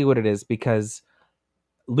exactly what it is. Because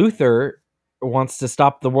Luther wants to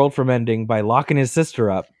stop the world from ending by locking his sister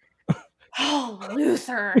up. Oh,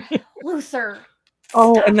 Luther!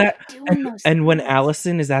 Oh, and when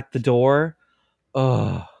Allison is at the door,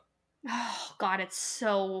 oh God, it's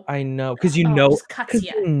so. I know, because you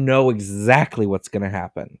know exactly what's gonna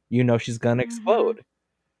happen. You know she's gonna explode.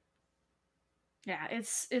 Yeah,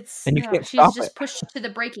 it's and you can't she's stop just it. pushed to the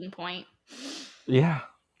breaking point. Yeah.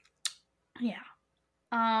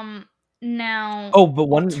 Now. Oh, but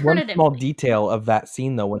one small detail of that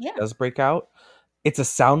scene though, when she does break out, it's a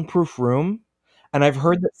soundproof room, and I've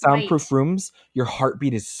heard that Right. soundproof rooms, your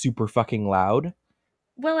heartbeat is super fucking loud.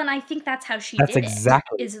 Well, and I think that's how she That's did it,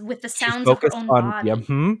 exactly. is with the She sounds of her focused own on, yeah,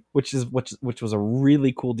 body. which was a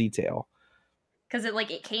really cool detail. Because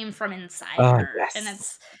it came from inside Oh, her, and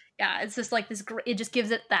yes. yeah, it's just like this. It just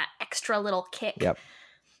gives it that extra little kick. Yep.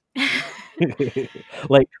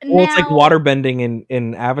 Like, well, it's like Now, water bending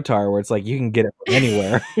in Avatar, where it's like you can get it from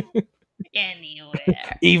anywhere,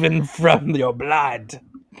 anywhere, even from your blood.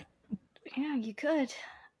 yeah, you could.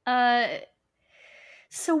 Uh,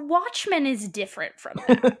 so Watchmen is different from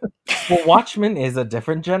that. Well, Watchmen is a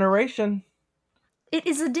different generation. It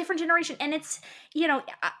is a different generation, and it's you know,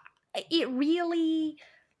 it really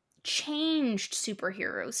changed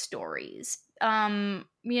superhero stories.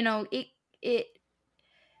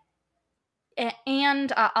 It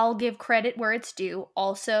and I'll give credit where it's due.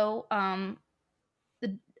 Also,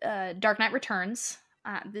 the Dark Knight Returns.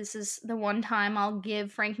 This is the one time I'll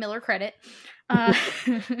give Frank Miller credit. Uh,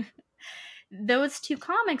 those two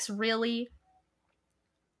comics really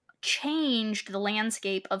changed the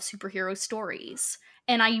landscape of superhero stories,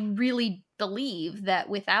 and I really believe that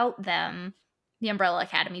without them, the Umbrella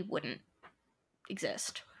Academy wouldn't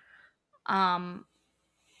exist. Um,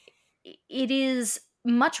 it is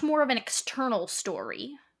much more of an external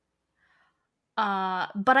story.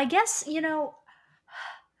 But I guess,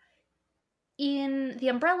 in the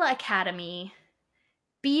Umbrella Academy,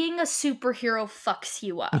 being a superhero fucks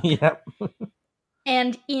you up. Yep.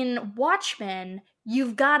 And in Watchmen,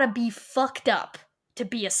 you've got to be fucked up to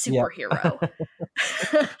be a Yep. superhero.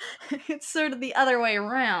 It's sort of the other way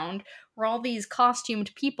around, where all these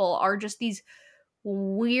costumed people are just these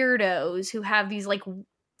weirdos who have these like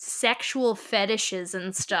sexual fetishes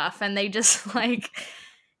and stuff, and they just like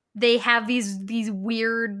they have these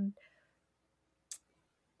weird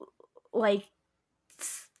like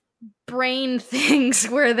brain things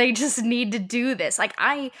where they just need to do this. Like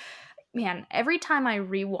man, every time I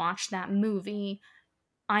rewatch that movie,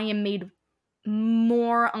 I am made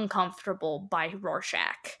more uncomfortable by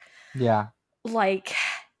Rorschach. Yeah. Like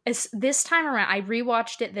this time around, I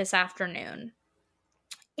rewatched it this afternoon,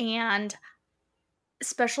 and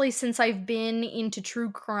especially since I've been into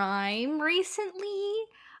true crime recently,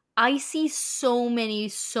 I see so many,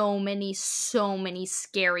 so many, so many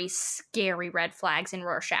scary, scary red flags in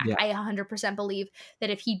Rorschach. Yeah. I 100% believe that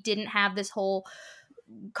if he didn't have this whole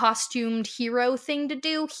costumed hero thing to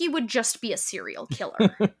do, he would just be a serial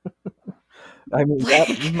killer. I mean, Like,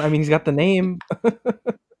 he's got the name.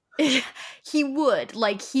 he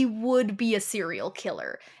would be a serial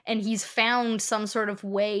killer, and he's found some sort of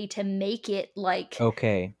way to make it like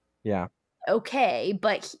Okay. Yeah. okay,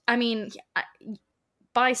 but I mean,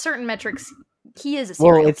 by certain metrics, he is a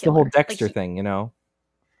Well, serial it's the whole killer. Dexter thing, you know.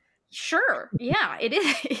 Sure, yeah, it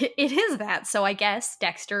is. It is that. So I guess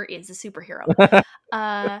Dexter is a superhero.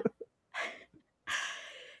 Uh,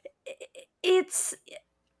 it's.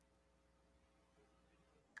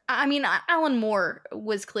 I mean, Alan Moore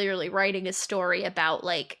was clearly writing a story about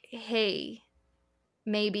like, hey,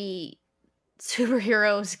 maybe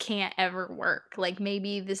superheroes can't ever work. Like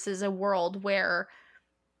maybe this is a world where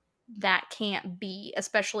that can't be,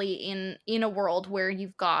 especially in a world where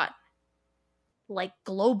you've got like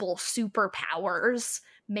global superpowers,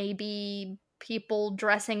 maybe people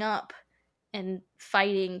dressing up and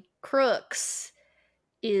fighting crooks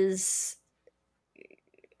is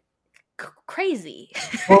crazy.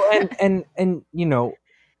 Well, and you know,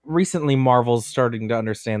 recently Marvel's starting to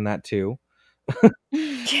understand that too.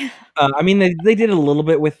 Yeah. I mean, they did a little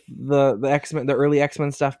bit with the X-Men, the early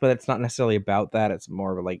X-Men stuff, but it's not necessarily about that. It's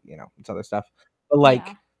more of like, you know, it's other stuff. But Yeah. like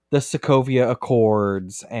the Sokovia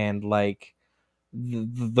Accords and like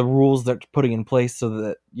the rules they're putting in place so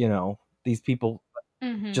that, you know, these people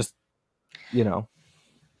Mm-hmm. just, you know.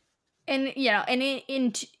 And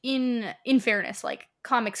and in fairness, like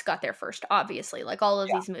comics got there first, obviously. Like all of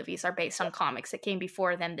these movies are based on comics that came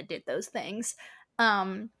before them that did those things.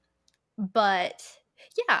 But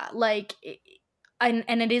yeah, like and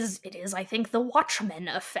it is I think the Watchmen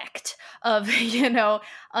effect of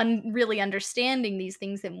really understanding these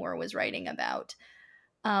things that Moore was writing about.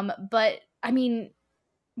 But I mean,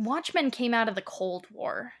 Watchmen came out of the Cold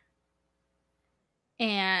War,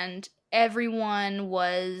 and everyone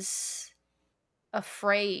was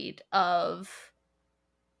afraid of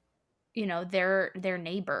their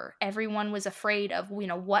neighbor. Everyone was afraid of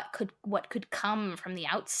what could come from the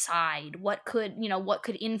outside, what could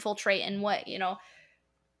infiltrate, and what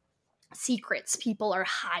secrets people are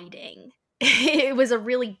hiding. It was a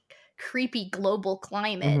really creepy global Mm-hmm.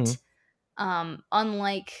 climate,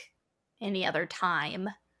 unlike any other time.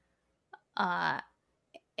 uh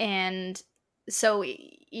and So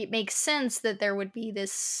it makes sense that there would be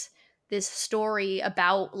this story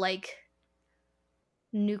about like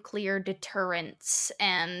nuclear deterrence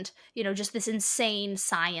and just this insane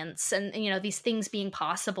science and these things being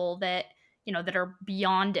possible that that are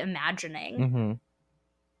beyond imagining. Mm-hmm.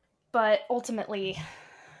 But ultimately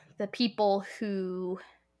the people who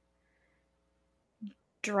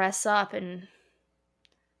dress up and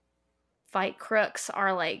fight crooks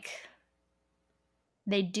are like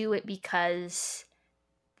they do it because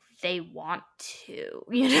they want to,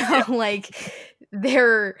 like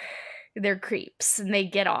they're creeps and they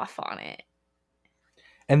get off on it.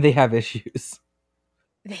 And they have issues.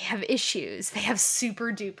 They have issues. They have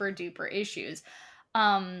super duper duper issues.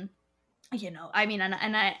 Um, I mean,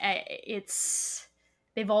 and it's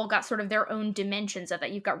they've all got sort of their own dimensions of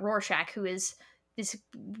it. You've got Rorschach, who is this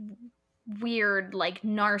weird, like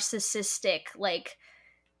narcissistic, like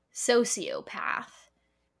sociopath,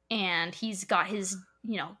 and he's got his,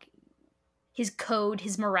 his code,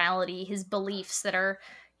 his morality, his beliefs that are,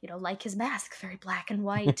 like his mask, very black and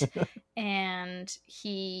white, and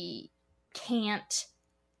he can't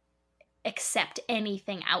accept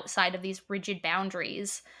anything outside of these rigid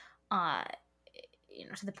boundaries, uh,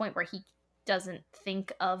 to the point where he doesn't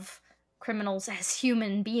think of criminals as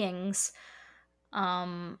human beings.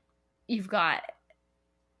 You've got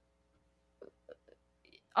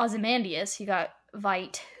Ozymandias, you got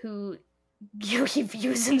Veidt, who he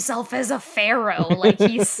views himself as a pharaoh. Like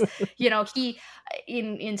he's, he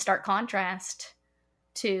in stark contrast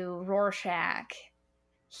to Rorschach,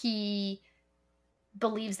 he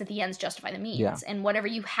believes that the ends justify the means, Yeah. and whatever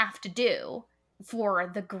you have to do for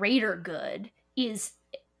the greater good is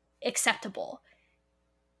acceptable.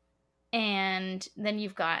 And then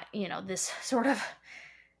you've got this sort of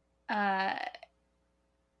I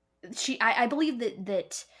believe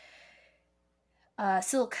that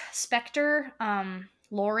Silk Spectre,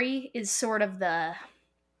 Lori, is sort of the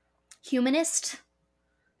humanist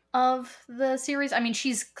of the series. I mean,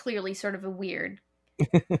 she's clearly sort of a weird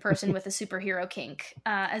person with a superhero kink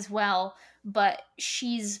as well, but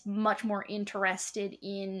she's much more interested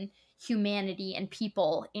in humanity and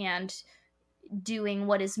people and doing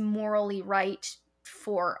what is morally right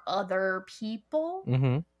for other people.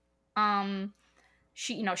 Mm-hmm.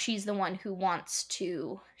 She's the one who wants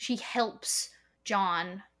to, she helps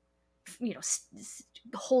John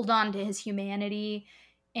hold on to his humanity,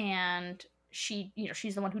 and she's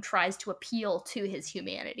the one who tries to appeal to his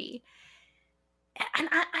humanity. And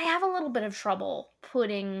I have a little bit of trouble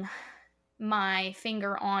putting my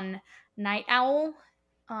finger on Night Owl,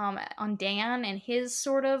 on Dan and his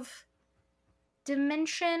sort of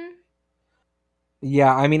dimension.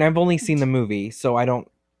 Yeah, I mean, I've only seen the movie, so I don't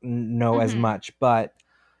know as Mm-hmm. much, but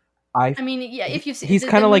I mean, yeah, if you've seen he's the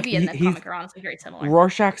kind of like movie and the he's comic are honestly very similar.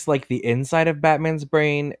 Rorschach's like the inside of Batman's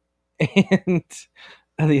brain, and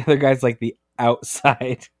the other guy's like the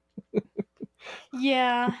outside.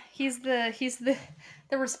 Yeah, he's the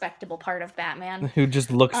respectable part of Batman. Who just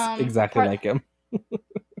looks exactly like him.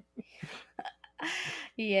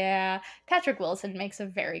 Yeah, Patrick Wilson makes a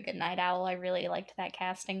very good Night Owl. I really liked that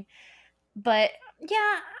casting. But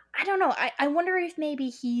yeah, I don't know. I wonder if maybe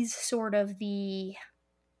he's sort of the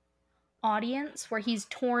audience where he's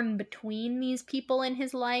torn between these people in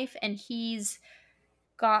his life and he's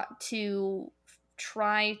got to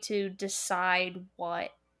try to decide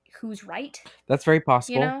who's right. That's very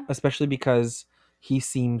possible, especially because he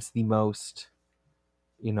seems the most,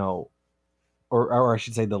 or I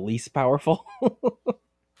should say the least powerful.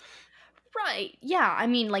 Right. Yeah. I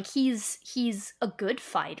mean, like he's a good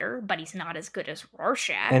fighter, but he's not as good as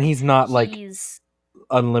Rorschach. And he's not like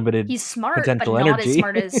unlimited. He's smart, potential but not energy. as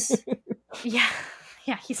smart as. Yeah.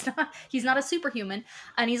 Yeah. He's not a superhuman,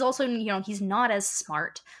 and he's also he's not as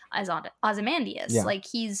smart as Ozymandias. Yeah. Like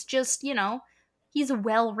he's just he's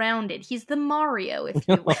well-rounded. He's the Mario, if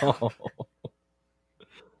you will.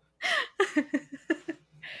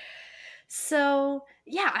 So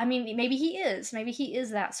yeah, I mean, maybe he is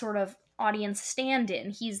that sort of audience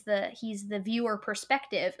stand-in. He's the viewer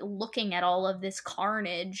perspective, looking at all of this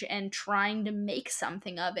carnage and trying to make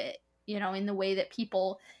something of it, in the way that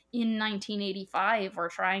people in 1985 were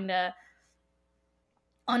trying to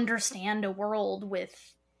understand a world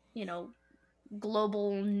with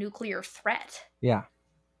global nuclear threat. Yeah.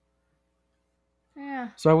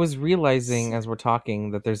 So I was realizing as we're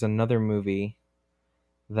talking that there's another movie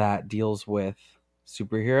that deals with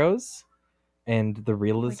superheroes and the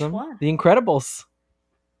realism. The Incredibles.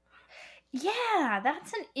 Yeah,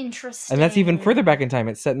 that's an interesting. And that's even further back in time.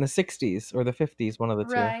 It's set in the 60s or the 50s, one of the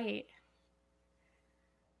two. Right.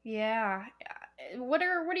 Yeah. What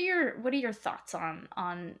are your thoughts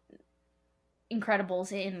on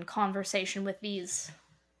Incredibles in conversation with these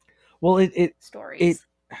Well, it stories.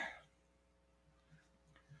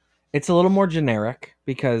 it's a little more generic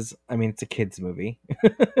because I mean it's a kids movie.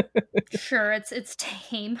 Sure, it's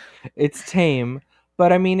tame. It's tame,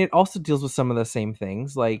 but I mean it also deals with some of the same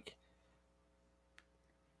things. Like,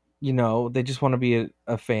 they just want to be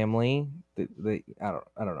a family. I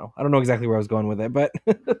don't know exactly where I was going with it, but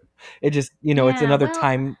it just, it's Yeah, another well,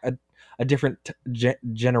 time, a different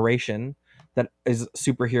generation that is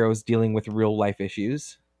superheroes dealing with real life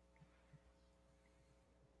issues.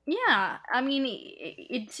 yeah. I mean,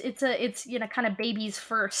 it's kind of babies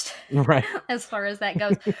first Right. as far as that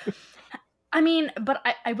goes. I mean, but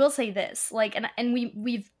I will say this, like, and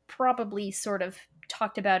we've probably sort of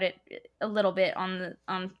talked about it a little bit on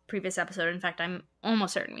previous episode. In fact, I'm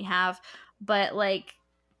almost certain we have. But like,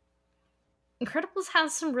 Incredibles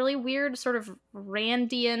has some really weird sort of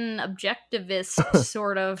Randian objectivist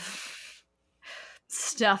sort of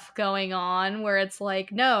stuff going on where it's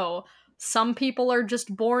like, no, some people are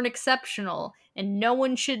just born exceptional and no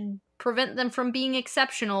one should prevent them from being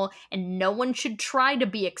exceptional and no one should try to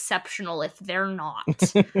be exceptional if they're not.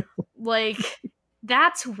 Like,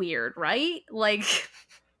 that's weird, right? Like,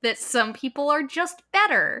 that some people are just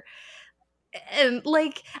better. And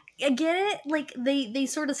like, I get it. Like, they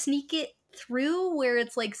sort of sneak it through where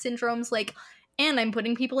it's like Syndrome's like, and I'm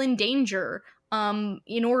putting people in danger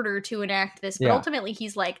in order to enact this, but Yeah. ultimately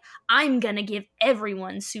he's like, I'm gonna give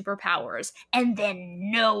everyone superpowers and then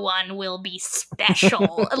no one will be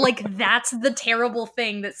special. Like, that's the terrible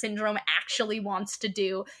thing that Syndrome actually wants to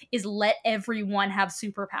do, is let everyone have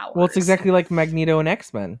Well, it's superpowers. exactly like Magneto and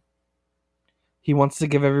X-Men. He wants to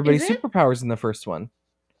give everybody Is it? superpowers in the first one.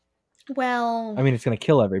 I Well, mean, it's going to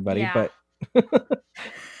kill everybody, yeah. but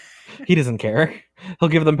he doesn't care. He'll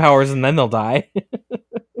give them powers and then they'll die.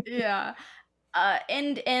 Yeah.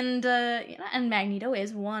 And Magneto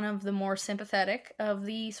is one of the more sympathetic of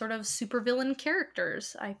the sort of supervillain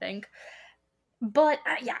characters, I think. But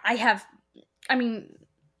yeah, I mean,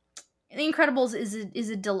 The Incredibles is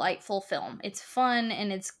a delightful film. It's fun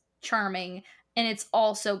and it's charming, and it's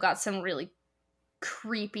also got some really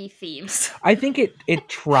creepy themes. I think it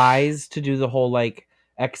tries to do the whole like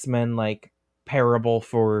X-Men like parable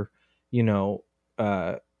for, you know,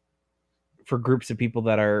 uh for groups of people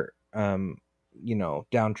that are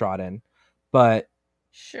downtrodden. But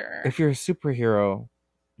Sure. if you're a superhero,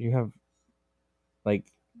 you have like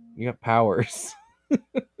you have powers.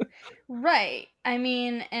 Right. I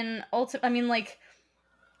mean, I mean, like,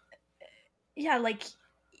 yeah, like,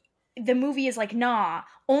 the movie is like, nah,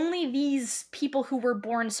 only these people who were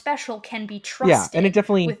born special can be Yeah, and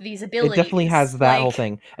trusted with these it definitely abilities. has that whole Like,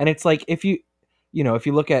 thing. And it's like if you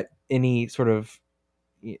look at any sort of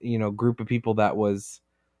group of people that was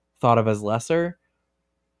thought of as lesser,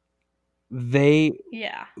 they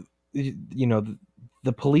yeah.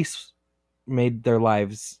 the police made their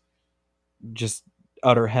lives just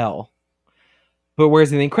utter hell. But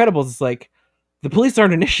whereas in The Incredibles, it's like the police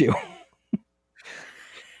aren't an issue.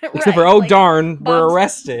 Except for, Right. oh Like, darn, we're Bob's,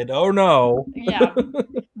 arrested. Oh no. yeah,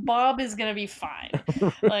 Bob is gonna be fine.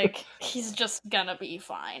 Like, he's just gonna be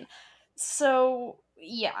fine. So,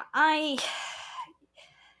 yeah, I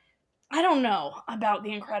don't know about The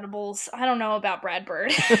Incredibles. I don't know about Brad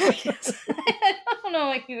Bird. I don't know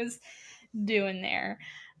what he was doing there.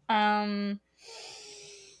 Um,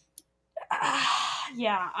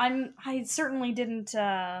 yeah, I certainly didn't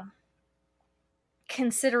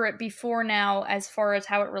consider it before now as far as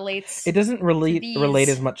how it It relates doesn't to relate these.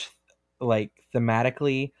 as much like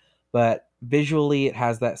thematically, but visually it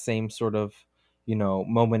has that same sort of,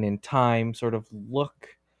 moment in time sort of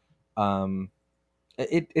look. Um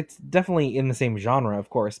it's definitely in the same genre, of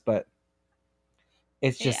course, but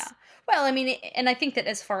it's Yeah. just Well, I mean, and I think that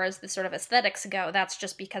as far as the sort of aesthetics go, that's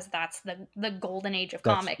just because that's the golden age of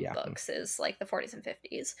that's comic yeah. books, is like the 40s and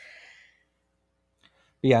 50s.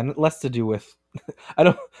 Yeah, less to do with I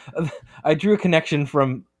don't I drew a connection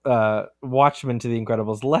from Watchmen to The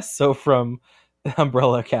Incredibles, less so from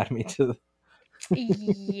Umbrella Academy to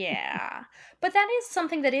Yeah. But that is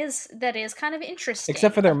something that is kind of except interesting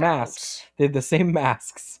for their masks. about. They have the same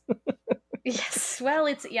masks. Yes. Well,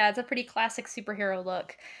 it's a pretty classic superhero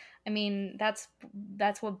look. I mean, that's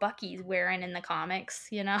what Bucky's wearing in the comics,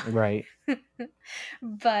 you know. Right.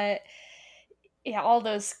 But yeah, all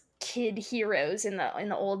those kid heroes in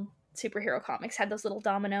the old superhero comics had those little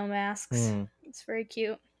domino masks. Hmm. It's very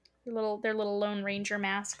cute. They're little Lone Ranger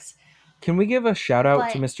masks. Can we give a shout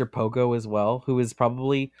out to But Mr. Pogo as well, who is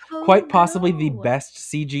probably quite possibly the Pogo, best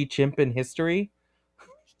CG chimp in history?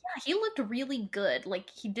 yeah, he looked really good.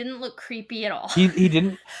 Like, he didn't look creepy at all. He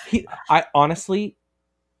didn't he I honestly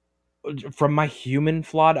from my human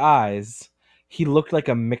flawed eyes, he looked like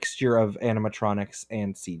a mixture of animatronics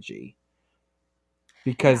and CG.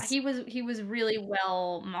 Yeah, Because he was really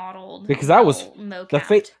well modeled, because I was well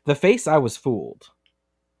mocapped. the face I was fooled.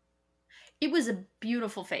 It was a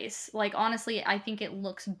beautiful face. Like honestly, I think it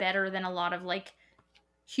looks better than a lot of like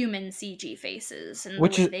human CG faces and the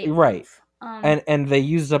Which way is they right. move. And they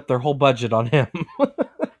used up their whole budget on him.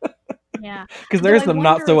 Yeah. Because Though there's I some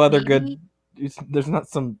not wonder so if other maybe good. There's not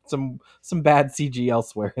some bad CG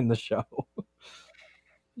elsewhere in the show.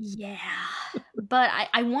 yeah. But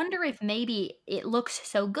I wonder if maybe it looks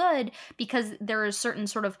so good because there are certain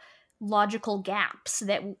sort of logical gaps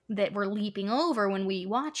that we're leaping over when we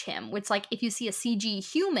watch him. It's like if you see a CG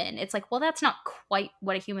human, it's like, well, that's not quite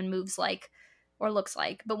what a human moves like or looks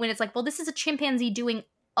like. But when it's like, well, this is a chimpanzee doing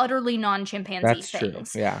utterly non-chimpanzee That's true.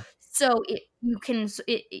 things. Yeah. So you can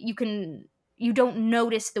you don't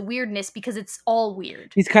notice the weirdness because it's all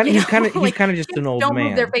weird. He's kind You of he's know, kind of he's like kind of just an chimps old don't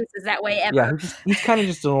move their man. faces that way Yeah, ever. he's kind of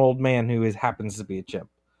just an old man who happens to be a chimp.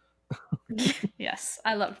 Yes,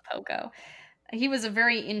 I loved Pogo. He was a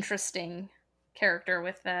very interesting character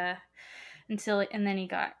with and then he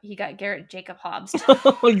got Garrett Jacob Hobbs.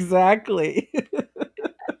 Exactly.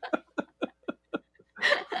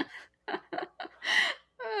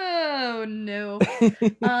 Oh no.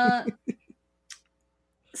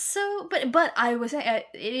 So but I was it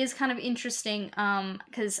is kind of interesting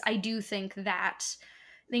cuz I do think that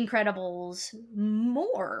The Incredibles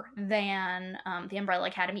more than The Umbrella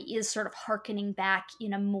Academy is sort of harkening back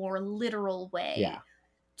in a more literal Yeah. way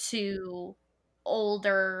to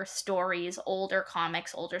older stories, older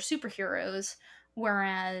comics, older superheroes,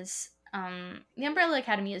 whereas The Umbrella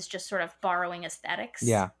Academy is just sort of borrowing aesthetics,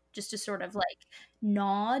 Yeah. just to sort of like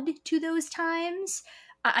nod to those times.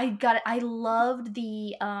 I loved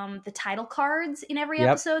the title cards in every Yep.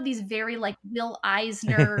 episode. These very like Will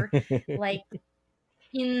Eisner, like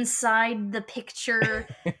inside the picture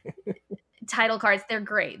title cards. They're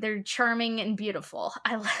great. They're charming and beautiful.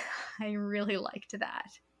 I really liked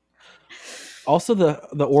that. Also,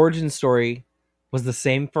 the origin story was the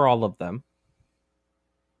same for all of them,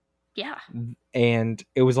 Yeah. and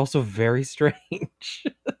it was also very strange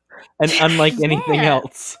and unlike anything Yeah.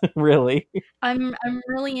 else, really. I'm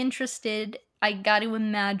really interested. I got to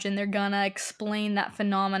imagine they're gonna explain that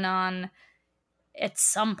phenomenon at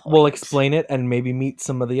some We'll point. explain it and maybe meet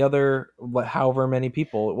some of the other however many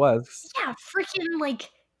people it was. Yeah, freaking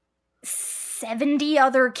like 70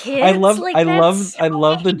 other kids. Like that's I how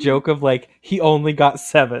love the many joke of like he only got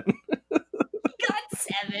 7. he got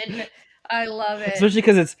 7. I love it. Especially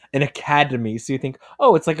because it's an academy, so you think,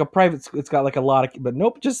 oh, it's like a private school. It's got like a lot of, but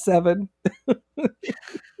nope, just 7.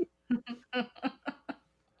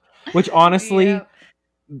 Which honestly, Yeah.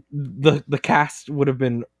 the cast would have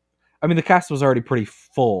been. I mean, the cast was already pretty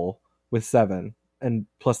full with 7, and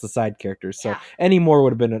plus the side characters. So Yeah. any more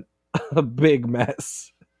would have been a big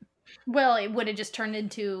mess. Well, it would have just turned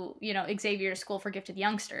into, Xavier's School for Gifted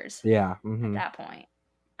Youngsters Yeah. at that point.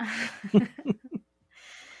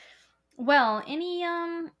 Well,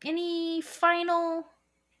 any final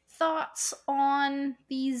thoughts on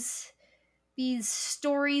these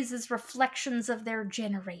stories as reflections of their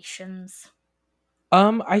generations?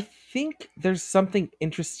 I think there's something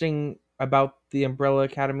interesting about the Umbrella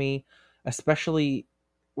Academy, especially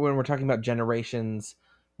when we're talking about generations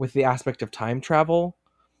with the aspect of time travel.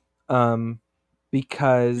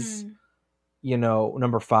 Because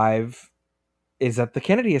number 5 is at the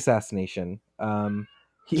Kennedy assassination.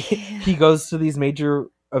 He goes to these major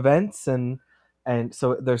events, and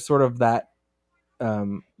so there's sort of that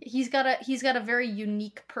He's got a very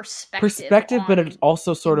unique perspective but on it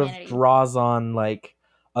also sort of humanity. draws on like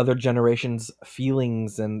other generations'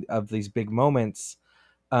 feelings and of these big moments.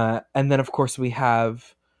 And then of course we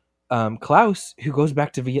have Klaus, who goes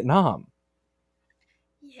back to Vietnam.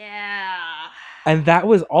 Yeah. And that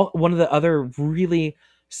was one of the other really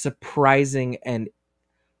surprising and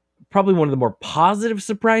probably one of the more positive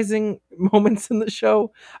surprising moments in the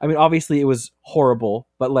show. I mean, obviously it was horrible,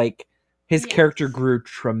 but like his character grew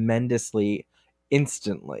tremendously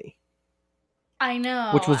instantly. I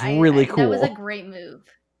know. Which was really cool. That was a great move.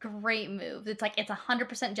 Great move. It's like it's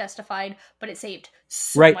 100% justified, but it saved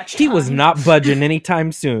so much time. He was not budging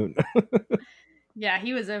anytime soon. Yeah,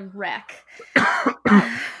 he was a wreck.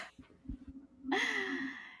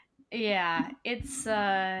 Yeah, it's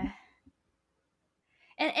and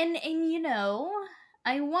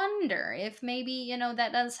I wonder if maybe,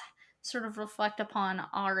 that does sort of reflect upon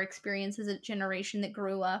our experience as a generation that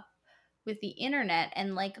grew up with the internet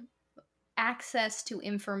and like access to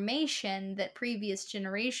information that previous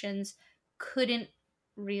generations couldn't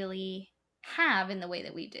really have in the way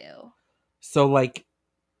that we do. So like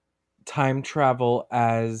time travel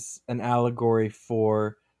as an allegory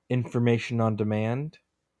for information on demand.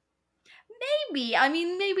 Maybe. I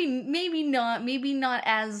mean, maybe not. Maybe not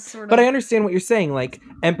as sort But I of understand what you're saying. Like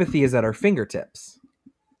empathy is at our fingertips.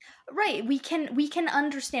 right. We can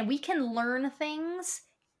understand. We can learn things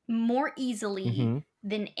more easily Hmm.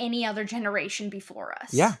 than any other generation before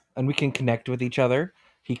Yeah, us. and we can connect with each other.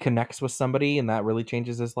 He connects with somebody, and that really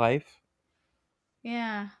changes his life.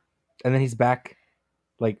 Yeah. And then he's back,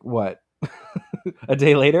 like what, a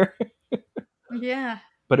day later? Yeah.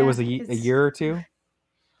 But it Yeah. was a It's year or two.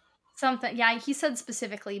 something. Yeah, he said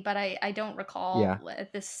specifically, but I don't recall Yeah.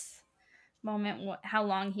 at this moment how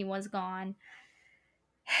long he was gone.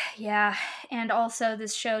 Yeah, and also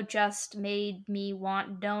this show just made me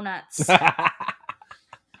want donuts.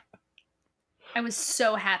 I was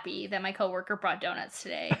so happy that my coworker brought donuts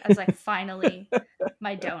today. I was like, finally,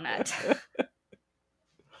 my donut.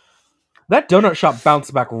 That donut shop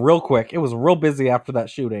bounced back real quick. It was real busy after that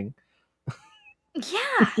shooting.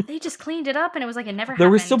 Yeah, they just cleaned it up and it was like it never There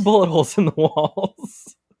were still happened. bullet holes in the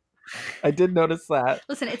walls. I did notice that.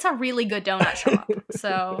 Listen, it's a really good donut shop,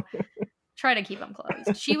 so try to keep them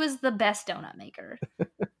closed. She was the best donut maker.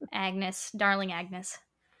 Agnes, darling Agnes.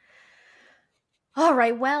 All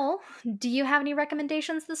right, well, do you have any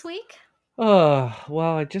recommendations this week? Oh,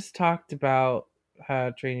 well, I just talked about How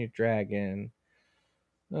to Train Your Dragon.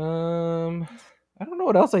 Um, I don't know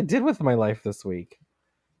what else I did with my life this week.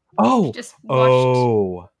 You Oh, just watched.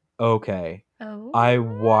 oh, okay. Oh, I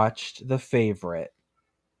watched The Favorite.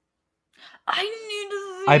 I need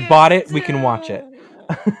to I see it bought it. We can watch it.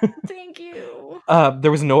 still. Thank you.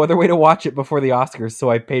 There was no other way to watch it before the Oscars, so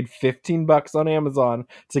I paid $15 on Amazon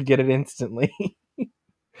to get it instantly.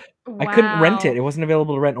 I couldn't rent it. Wow. It wasn't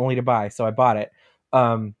available to rent, only to buy, so I bought it.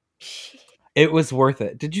 Um, it was worth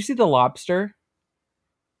it. Did you see The Lobster?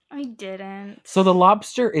 I didn't. So The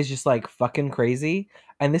Lobster is just like fucking crazy,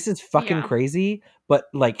 and this is fucking Yeah. crazy, but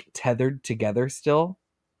like tethered together still.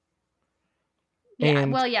 Yeah.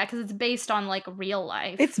 And Well, yeah, because it's based on like real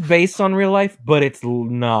it's life. based on real life, but it's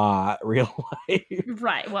not real life.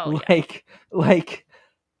 Right. Well, yeah. like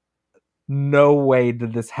no way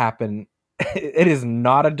did this happen. It is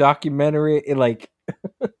not a documentary.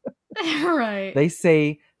 Right. They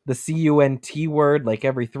say the cunt word like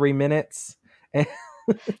every 3 minutes.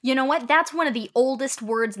 You know what? That's one of the oldest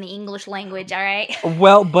words in the English language, all right?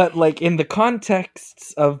 Well, but like in the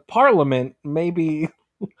contexts of Parliament, maybe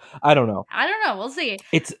I don't know. I don't know. We'll see.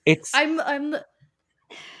 It's I'm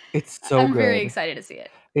it's so I'm very good. excited to see it.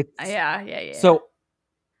 It's Yeah. so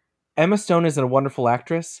Emma Stone is a wonderful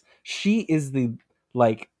actress. She is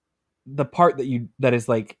like the part that is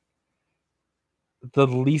like the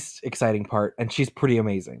least exciting part, and she's pretty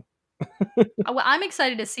amazing. Well, I'm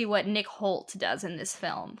excited to see what Nick Holt does in this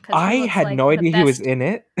film because I he looks had like no the idea he was best. in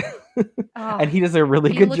it, Oh, and he does a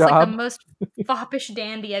really he good looks like the job. most foppish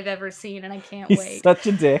dandy I've ever seen, and I can't He's wait. such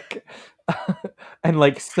a dick. And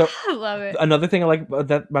like, so I love it. another thing I like about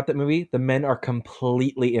that movie, the men are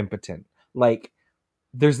completely impotent. Like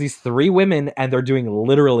there's these three women and they're doing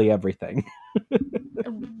literally everything.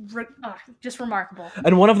 Just remarkable.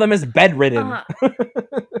 And one of them is bedridden. Uh,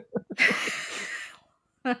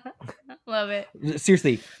 love it.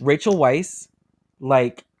 Seriously, Rachel Weisz,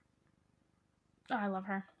 like Oh, I love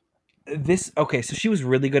her. this. Okay, so she was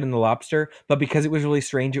really good in The Lobster, but because it was really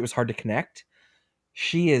strange, it was hard to connect.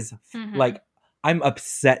 She is Mm-hmm. like, I'm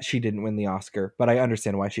upset she didn't win the Oscar, but I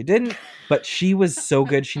understand why she didn't. But she was so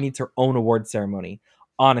good. She needs her own award ceremony.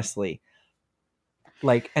 Honestly,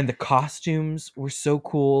 like, and the costumes were so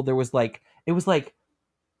cool. There was like, it was like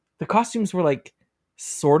the costumes were like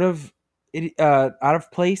sort of out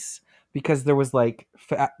of place because there was like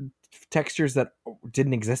textures that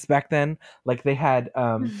didn't exist back then. Like they had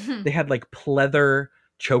like pleather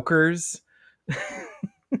chokers,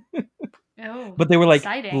 Oh, but they were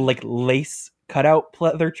exciting. like lace cutout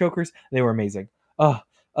pleather chokers. They were amazing. Oh,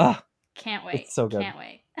 Can't wait. it's so good. Can't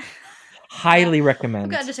wait. Highly I've got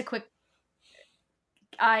recommend. just a quick.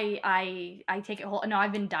 I take it whole. No,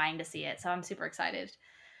 I've been dying to see it, so I'm super excited.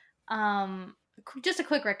 Just a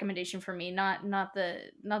quick recommendation for me, not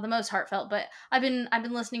the most heartfelt, but I've been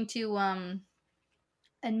listening to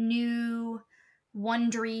a new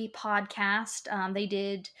Wondery podcast. They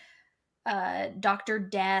did Dr.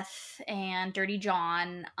 Death and Dirty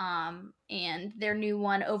John, and their new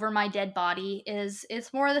one, Over My Dead Body, is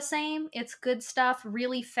it's more of the same. It's good stuff,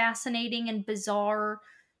 really fascinating and bizarre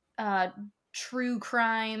uh true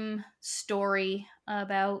crime story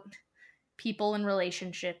about people and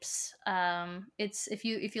relationships. It's if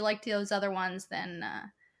you like those other ones, then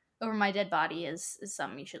Over My Dead Body is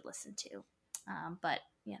something you should listen to. But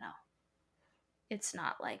you know, it's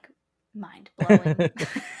not like mind blowing.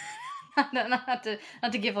 not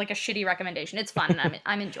to give like a shitty recommendation. It's fun. And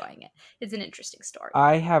I'm enjoying it. It's an interesting story.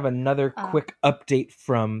 I have another quick update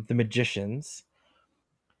from The Magicians.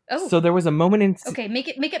 Oh, so there was a moment in okay. Make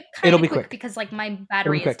it kind of quick because like my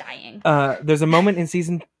battery is dying. There's a moment in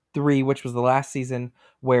season 3, which was the last season,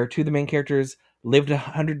 where two of the main characters lived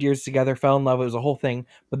 100 years together, fell in love. It was a whole thing,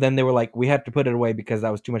 but then they were like, we had to put it away because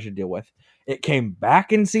that was too much to deal with. It came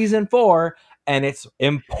back in season 4, and it's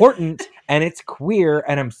important and it's queer,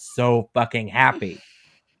 and I'm so fucking happy.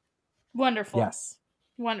 Wonderful. Yes.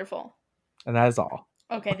 Wonderful. And that is all.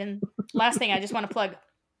 Okay, then last thing I just want to plug.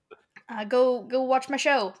 Go watch my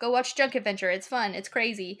show. Go watch Junk Adventure. It's fun. It's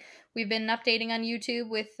crazy. We've been updating on YouTube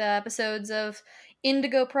with episodes of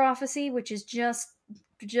Indigo Prophecy, which is just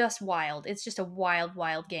wild. It's just a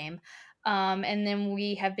wild game. And then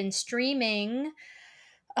we have been streaming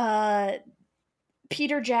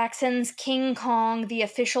Peter Jackson's King Kong, the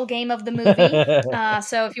official game of the movie.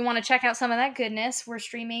 So if you want to check out some of that goodness, we're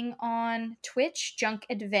streaming on Twitch, Junk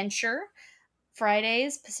Adventure.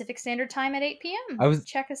 Fridays, Pacific Standard Time at 8 p.m.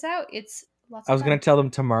 Check us out. It's lots of fun. I was going to tell them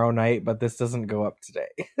tomorrow night, but this doesn't go up today.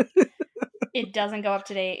 It doesn't go up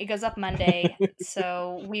today. It goes up Monday.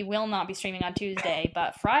 So we will not be streaming on Tuesday.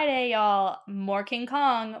 But Friday, y'all, more King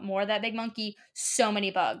Kong, more That Big Monkey, so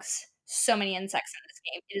many bugs, so many insects in this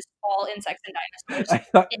game. It is all insects and dinosaurs,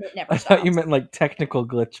 and it never stops. I thought you meant like technical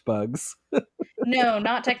glitch bugs. No,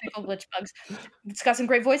 not technical glitch bugs. It's got some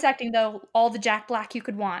great voice acting, though. All the Jack Black you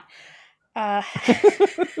could want. Come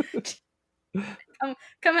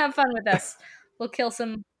have fun with us. We'll kill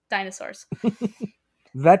some dinosaurs.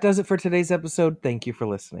 That does it for today's episode. Thank you for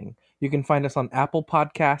listening. You can find us on Apple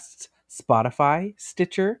Podcasts, Spotify,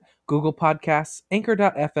 Stitcher, Google Podcasts,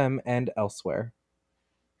 Anchor.fm, and elsewhere.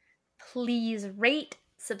 Please rate,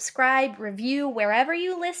 subscribe, review wherever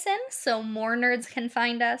you listen so more nerds can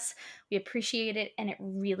find us. We appreciate it, and it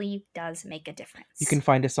really does make a difference. You can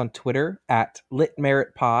find us on Twitter at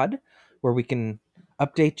LitMeritPod, where we can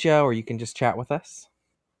update you, or you can just chat with us.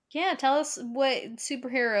 Yeah, tell us what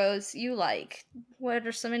superheroes you like. What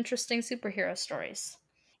are some interesting superhero stories?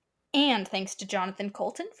 And thanks to Jonathan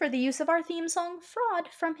Colton for the use of our theme song, Fraud,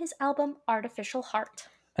 from his album Artificial Heart.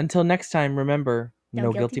 Until next time, remember,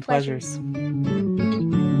 no guilty pleasures.